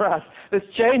difficult for us. It's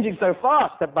changing so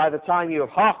fast that by the time you have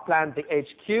half-planned the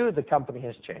HQ, the company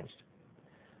has changed.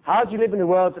 How do you live in a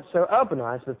world that's so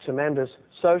urbanized with tremendous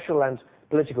social and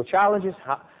political challenges,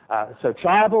 so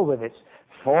tribal with its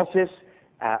forces,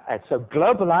 it's so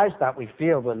globalized that we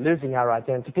feel we're losing our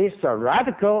identity, so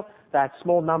radical that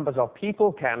small numbers of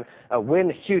people can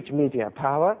win huge media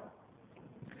power?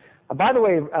 By the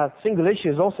way, single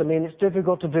issues also mean it's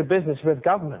difficult to do business with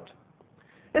government.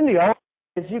 In the old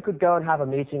days, you could go and have a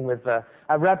meeting with a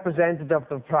representative of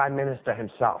the Prime Minister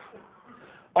himself,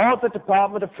 or the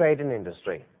Department of Trade and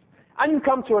Industry, and you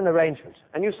come to an arrangement,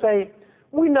 and you say,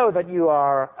 we know that you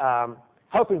are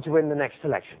hoping to win the next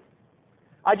election.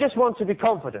 I just want to be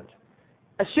confident.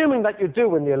 Assuming that you do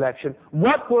win the election,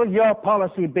 what will your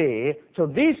policy be to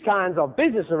these kinds of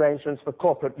business arrangements for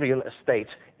corporate real estate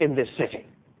in this city?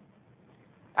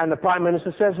 And the Prime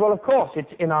Minister says, well, of course,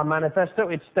 it's in our manifesto,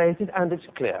 it's stated, and it's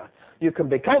clear. You can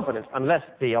be confident, unless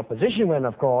the opposition win,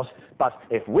 of course, but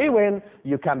if we win,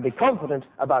 you can be confident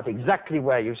about exactly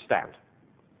where you stand.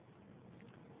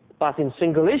 But in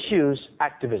single issues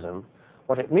activism,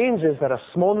 what it means is that a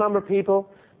small number of people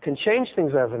can change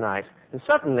things overnight, and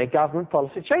suddenly government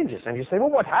policy changes. And you say, well,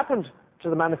 what happened to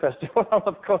the manifesto? Well,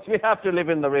 of course, we have to live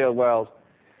in the real world.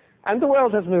 And the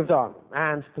world has moved on,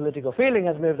 and political feeling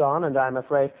has moved on, and I'm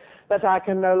afraid that I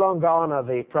can no longer honor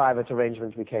the private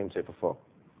arrangements we came to before.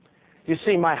 You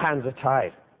see, my hands are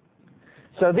tied.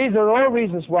 So these are all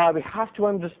reasons why we have to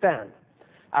understand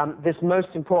this most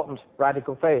important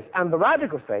radical phase. And the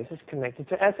radical phase is connected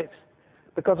to ethics.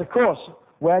 Because, of course,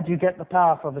 where do you get the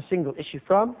power for the single issue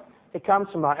from? It comes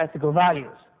from our ethical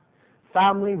values.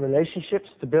 Family, relationships,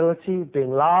 stability, being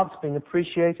loved, being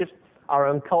appreciated, our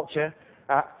own culture,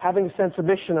 having a sense of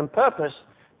mission and purpose.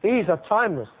 These are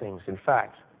timeless things, in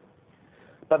fact.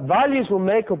 But values will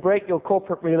make or break your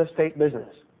corporate real estate business.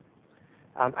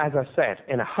 As I said,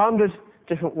 in 100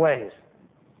 different ways,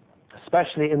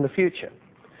 especially in the future.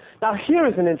 Now, here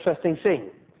is an interesting thing.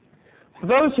 For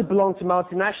those who belong to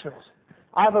multinationals,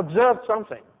 I've observed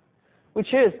something,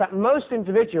 which is that most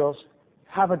individuals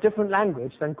have a different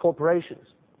language than corporations.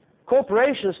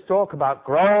 Corporations talk about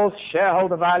growth,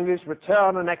 shareholder values,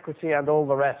 return on equity, and all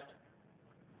the rest.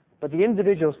 But the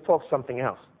individuals talk something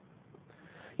else.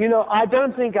 You know, I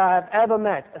don't think I have ever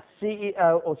met a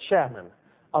CEO or chairman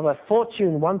of a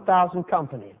Fortune 1000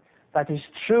 company that is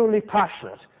truly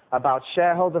passionate about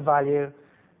shareholder value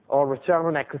or return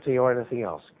on equity or anything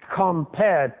else,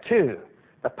 compared to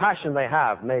the passion they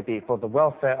have maybe for the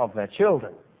welfare of their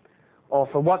children or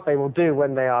for what they will do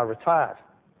when they are retired.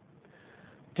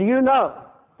 Do you know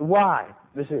why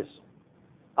this is?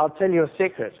 I'll tell you a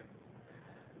secret.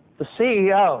 The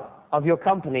CEO of your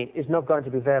company is not going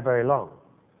to be there very long.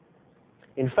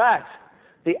 In fact,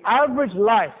 the average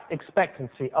life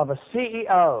expectancy of a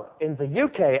CEO in the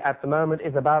UK at the moment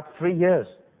is about 3 years.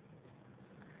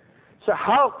 So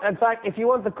how, in fact, if you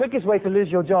want the quickest way to lose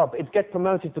your job, it's get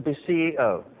promoted to be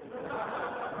CEO.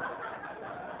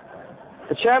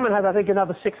 The chairman has, I think,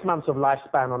 another 6 months of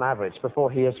lifespan on average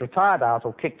before he is retired out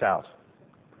or kicked out,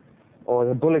 or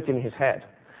a bullet in his head.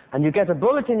 And you get a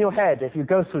bullet in your head if you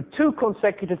go through 2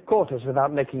 consecutive quarters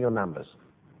without making your numbers.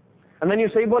 And then you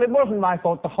say, well, it wasn't my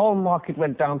fault. The whole market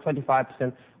went down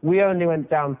 25%. We only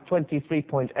went down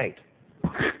 23.8%.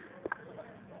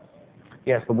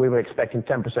 Yes, but we were expecting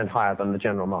 10% higher than the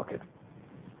general market.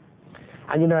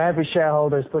 And you know, every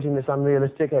shareholder is putting this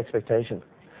unrealistic expectation.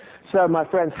 So, my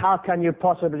friends, how can you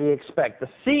possibly expect the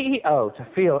CEO to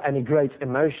feel any great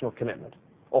emotional commitment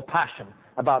or passion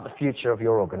about the future of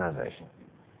your organization?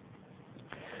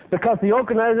 Because the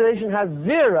organization has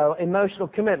zero emotional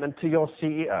commitment to your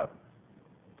CEO.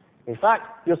 In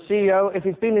fact, your CEO, if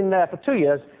he's been in there for 2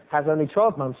 years, has only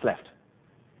 12 months left.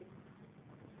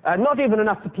 Not even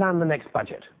enough to plan the next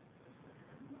budget.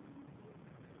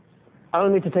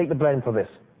 Only to take the blame for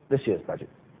this year's budget.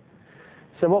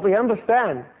 So what we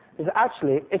understand is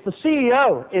actually, if the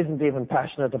CEO isn't even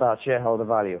passionate about shareholder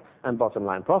value and bottom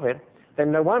line profit,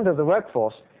 then no wonder the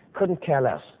workforce couldn't care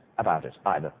less about it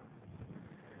either.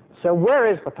 So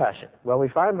where is the passion? Well, we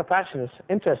find the passion has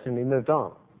interestingly moved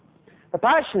on. The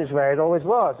passion is where it always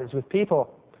was. It's with people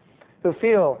who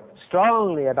feel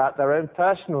strongly about their own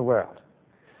personal world,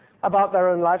 about their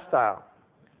own lifestyle.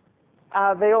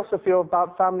 They also feel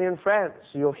about family and friends.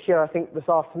 You'll hear, I think, this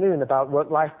afternoon about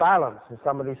work-life balance and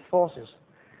some of these forces.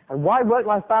 And why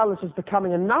work-life balance is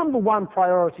becoming a #1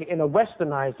 priority in a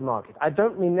westernized market. I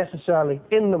don't mean necessarily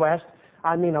in the West,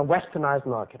 I mean a westernized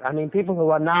market. I mean people who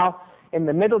are now in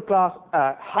the middle class,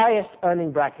 highest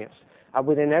earning brackets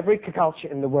within every culture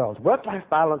in the world. Work-life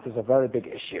balance is a very big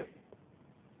issue.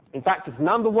 In fact, it's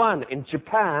 #1 in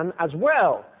Japan as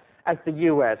well as the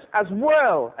US, as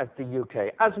well as the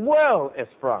UK, as well as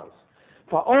France.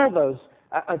 For all those,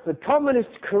 as the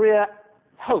communist career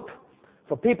hope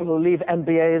for people who leave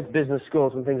MBAs, business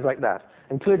schools and things like that,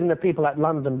 including the people at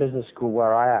London Business School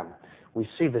where I am, we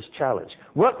see this challenge.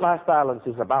 Work-life balance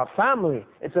is about family,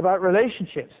 it's about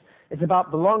relationships, it's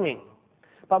about belonging.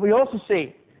 But we also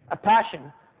see a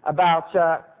passion about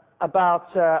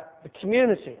the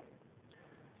community.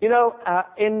 You know,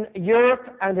 in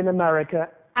Europe and in America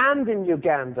and in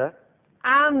Uganda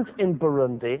and in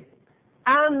Burundi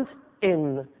and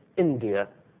in India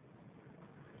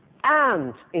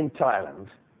and in Thailand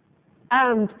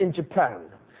and in Japan,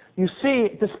 you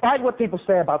see, despite what people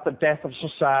say about the death of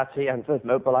society and the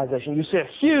mobilization, you see a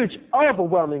huge,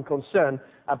 overwhelming concern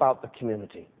about the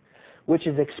community, which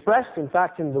is expressed, in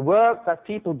fact, in the work that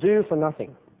people do for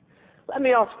nothing. Let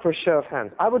me ask for a show of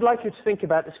hands. I would like you to think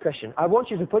about this question. I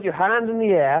want you to put your hand in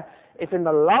the air if in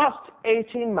the last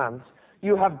 18 months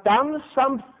you have done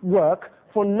some work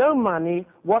for no money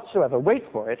whatsoever. Wait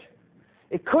for it.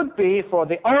 It could be for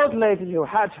the old lady who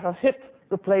had her hip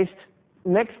replaced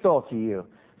next door to you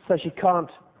so she can't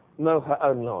mow her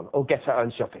own lawn or get her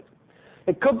own shopping.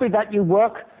 It could be that you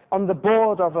work on the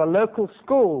board of a local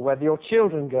school where your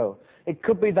children go. It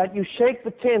could be that you shake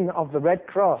the tin of the Red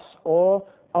Cross or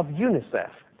of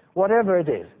UNICEF, whatever it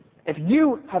is. If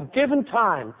you have given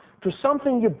time to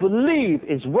something you believe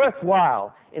is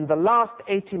worthwhile in the last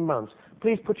 18 months,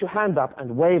 please put your hand up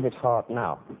and wave it hard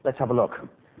now. Let's have a look.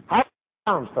 How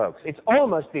sound, folks? It's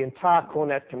almost the entire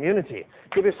Corenet community.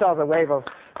 Give yourselves a wave of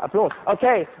applause.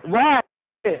 Okay, why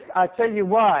this? I tell you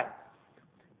why.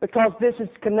 Because this is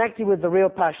connected with the real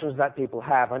passions that people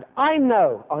have. And I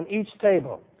know on each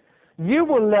table, you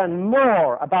will learn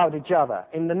more about each other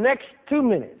in the next 2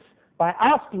 minutes by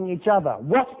asking each other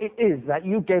what it is that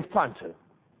you gave time to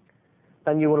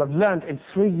than you will have learned in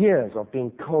 3 years of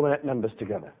being Corenet members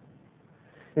together.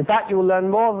 In fact, you will learn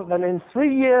more than in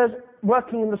 3 years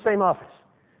working in the same office,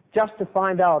 just to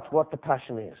find out what the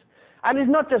passion is. And it's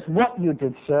not just what you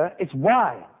did, sir, it's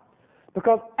why.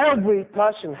 Because every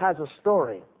person has a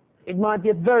story. It might be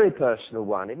a very personal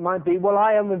one. It might be, well,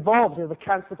 I am involved with a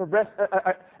cancer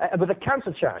with a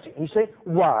cancer charity. And you say,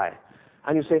 why?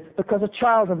 And you say, because a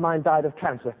child of mine died of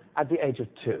cancer at the age of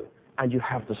 2. And you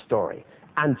have the story,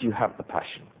 and you have the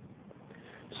passion.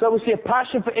 So we see a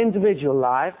passion for individual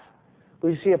life,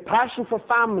 we see a passion for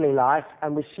family life,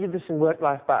 and we see this in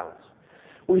work-life balance.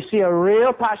 We see a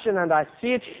real passion, and I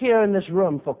see it here in this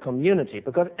room, for community,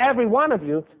 because every one of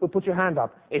you who put your hand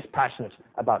up is passionate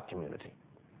about community.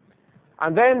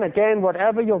 And then again,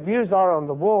 whatever your views are on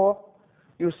the war,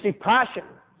 you see passion.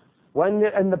 When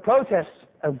in the protests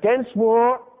against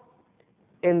war,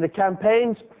 in the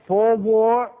campaigns for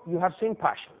war, you have seen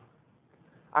passion.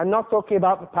 I'm not talking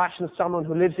about the passion of someone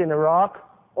who lives in Iraq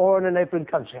or in a neighboring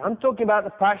country. I'm talking about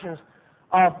the passions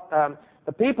of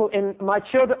the people in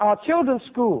our children's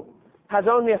school has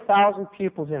only 1,000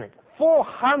 pupils in it.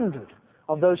 400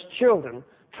 of those children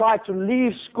tried to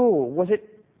leave school, was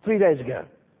it 3 days ago?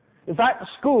 In fact, the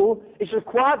school is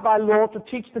required by law to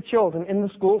teach the children in the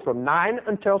school from 9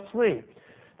 until 3.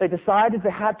 They decided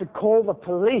they had to call the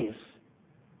police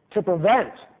to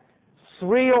prevent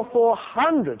 300 or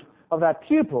 400 of their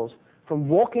pupils from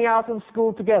walking out of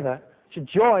school together should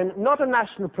join not a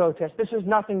national protest. This is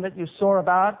nothing that you saw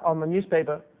about on the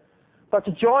newspaper, but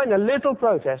to join a little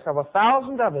protest of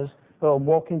 1,000 others who are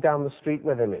walking down the street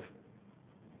where they live.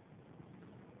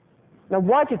 Now,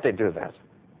 why did they do that?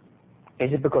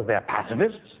 Is it because they are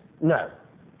pacifists? No.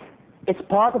 It's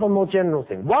part of a more general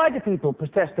thing. Why do people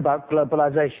protest about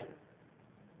globalization?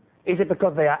 Is it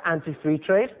because they are anti-free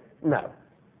trade? No.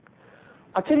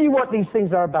 I'll tell you what these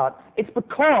things are about. It's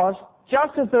because,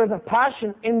 just as there is a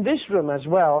passion in this room as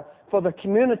well for the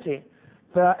community,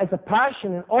 there is a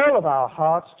passion in all of our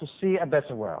hearts to see a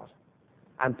better world.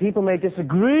 And people may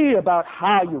disagree about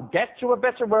how you get to a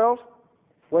better world,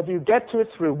 whether you get to it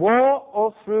through war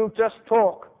or through just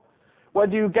talk,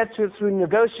 whether you get to it through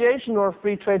negotiation or a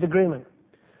free trade agreement,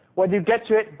 whether you get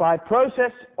to it by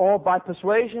process or by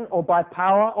persuasion or by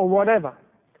power or whatever.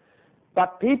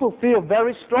 But people feel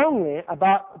very strongly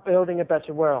about building a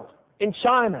better world. In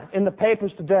China, in the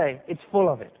papers today, it's full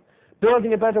of it.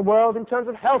 Building a better world in terms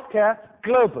of healthcare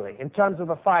globally, in terms of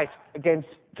a fight against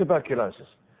tuberculosis.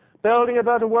 Building a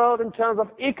better world in terms of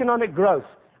economic growth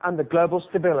and the global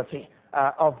stability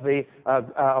of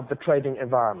the trading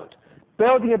environment.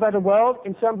 Building a better world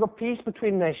in terms of peace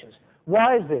between nations.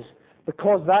 Why is this?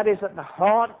 Because that is at the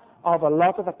heart of a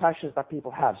lot of the passions that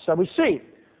people have. So we see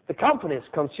the companies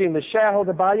consume the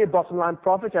shareholder value, bottom line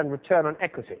profit, and return on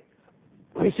equity.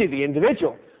 We see the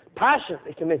individual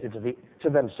passionately committed to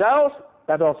themselves,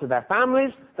 but also their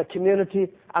families, the community,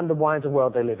 and the wider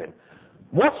world they live in.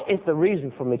 What is the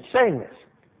reason for me saying this?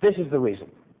 This is the reason.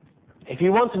 If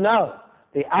you want to know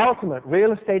the ultimate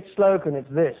real estate slogan, it's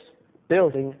this: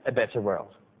 building a better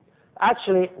world.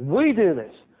 Actually, we do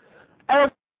this.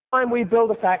 Every time we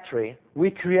build a factory,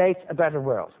 we create a better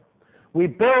world. We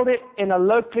build it in a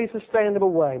locally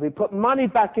sustainable way. We put money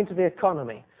back into the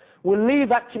economy. We leave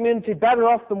that community better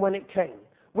off than when it came.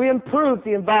 We improve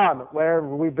the environment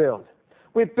wherever we build.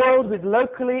 We build with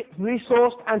locally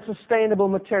resourced and sustainable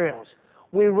materials.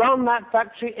 We run that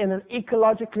factory in an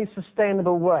ecologically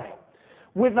sustainable way.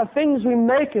 With the things we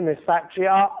make in this factory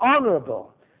are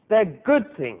honorable. They're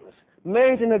good things,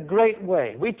 made in a great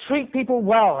way. We treat people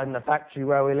well in the factory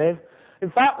where we live. In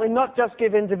fact, we not just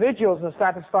give individuals a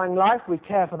satisfying life, we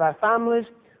care for their families,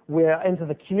 we're into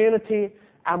the community,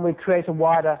 and we create a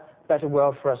wider, better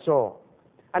world for us all.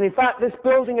 And in fact, this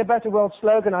building a better world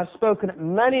slogan, I've spoken at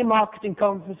many marketing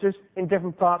conferences in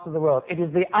different parts of the world. It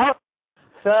is the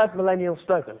third millennial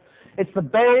slogan. It's the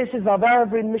basis of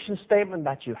every mission statement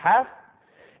that you have.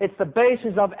 It's the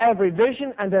basis of every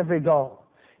vision and every goal.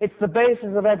 It's the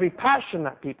basis of every passion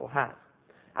that people have.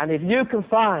 And if you can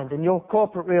find in your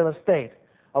corporate real estate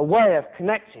a way of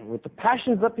connecting with the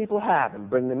passions that people have and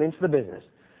bring them into the business,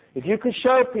 if you can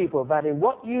show people that in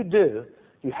what you do,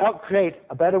 you help create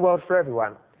a better world for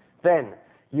everyone, then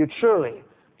you truly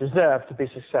deserve to be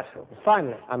successful. And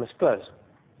finally, I must close.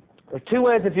 There are two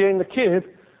ways of viewing the cube: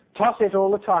 toss it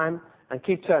all the time and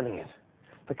keep turning it,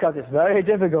 because it's very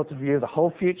difficult to view the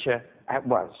whole future at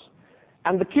once.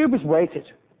 And the cube is weighted.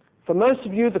 For most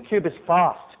of you, the cube is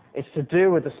fast. It's to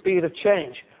do with the speed of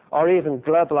change, or even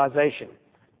globalization,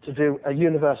 to do a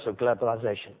universal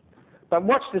globalization. But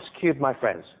watch this cube, my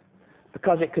friends,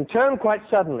 because it can turn quite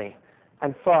suddenly,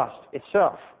 and fast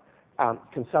itself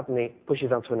can suddenly push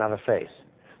it onto another phase.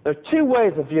 There are two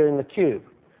ways of viewing the cube.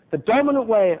 The dominant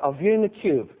way of viewing the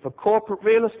cube for corporate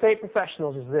real estate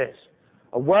professionals is this: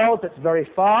 a world that's very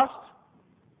fast,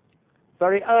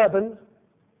 very urban,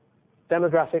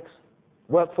 demographics,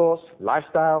 workforce,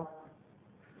 lifestyle,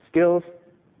 skills,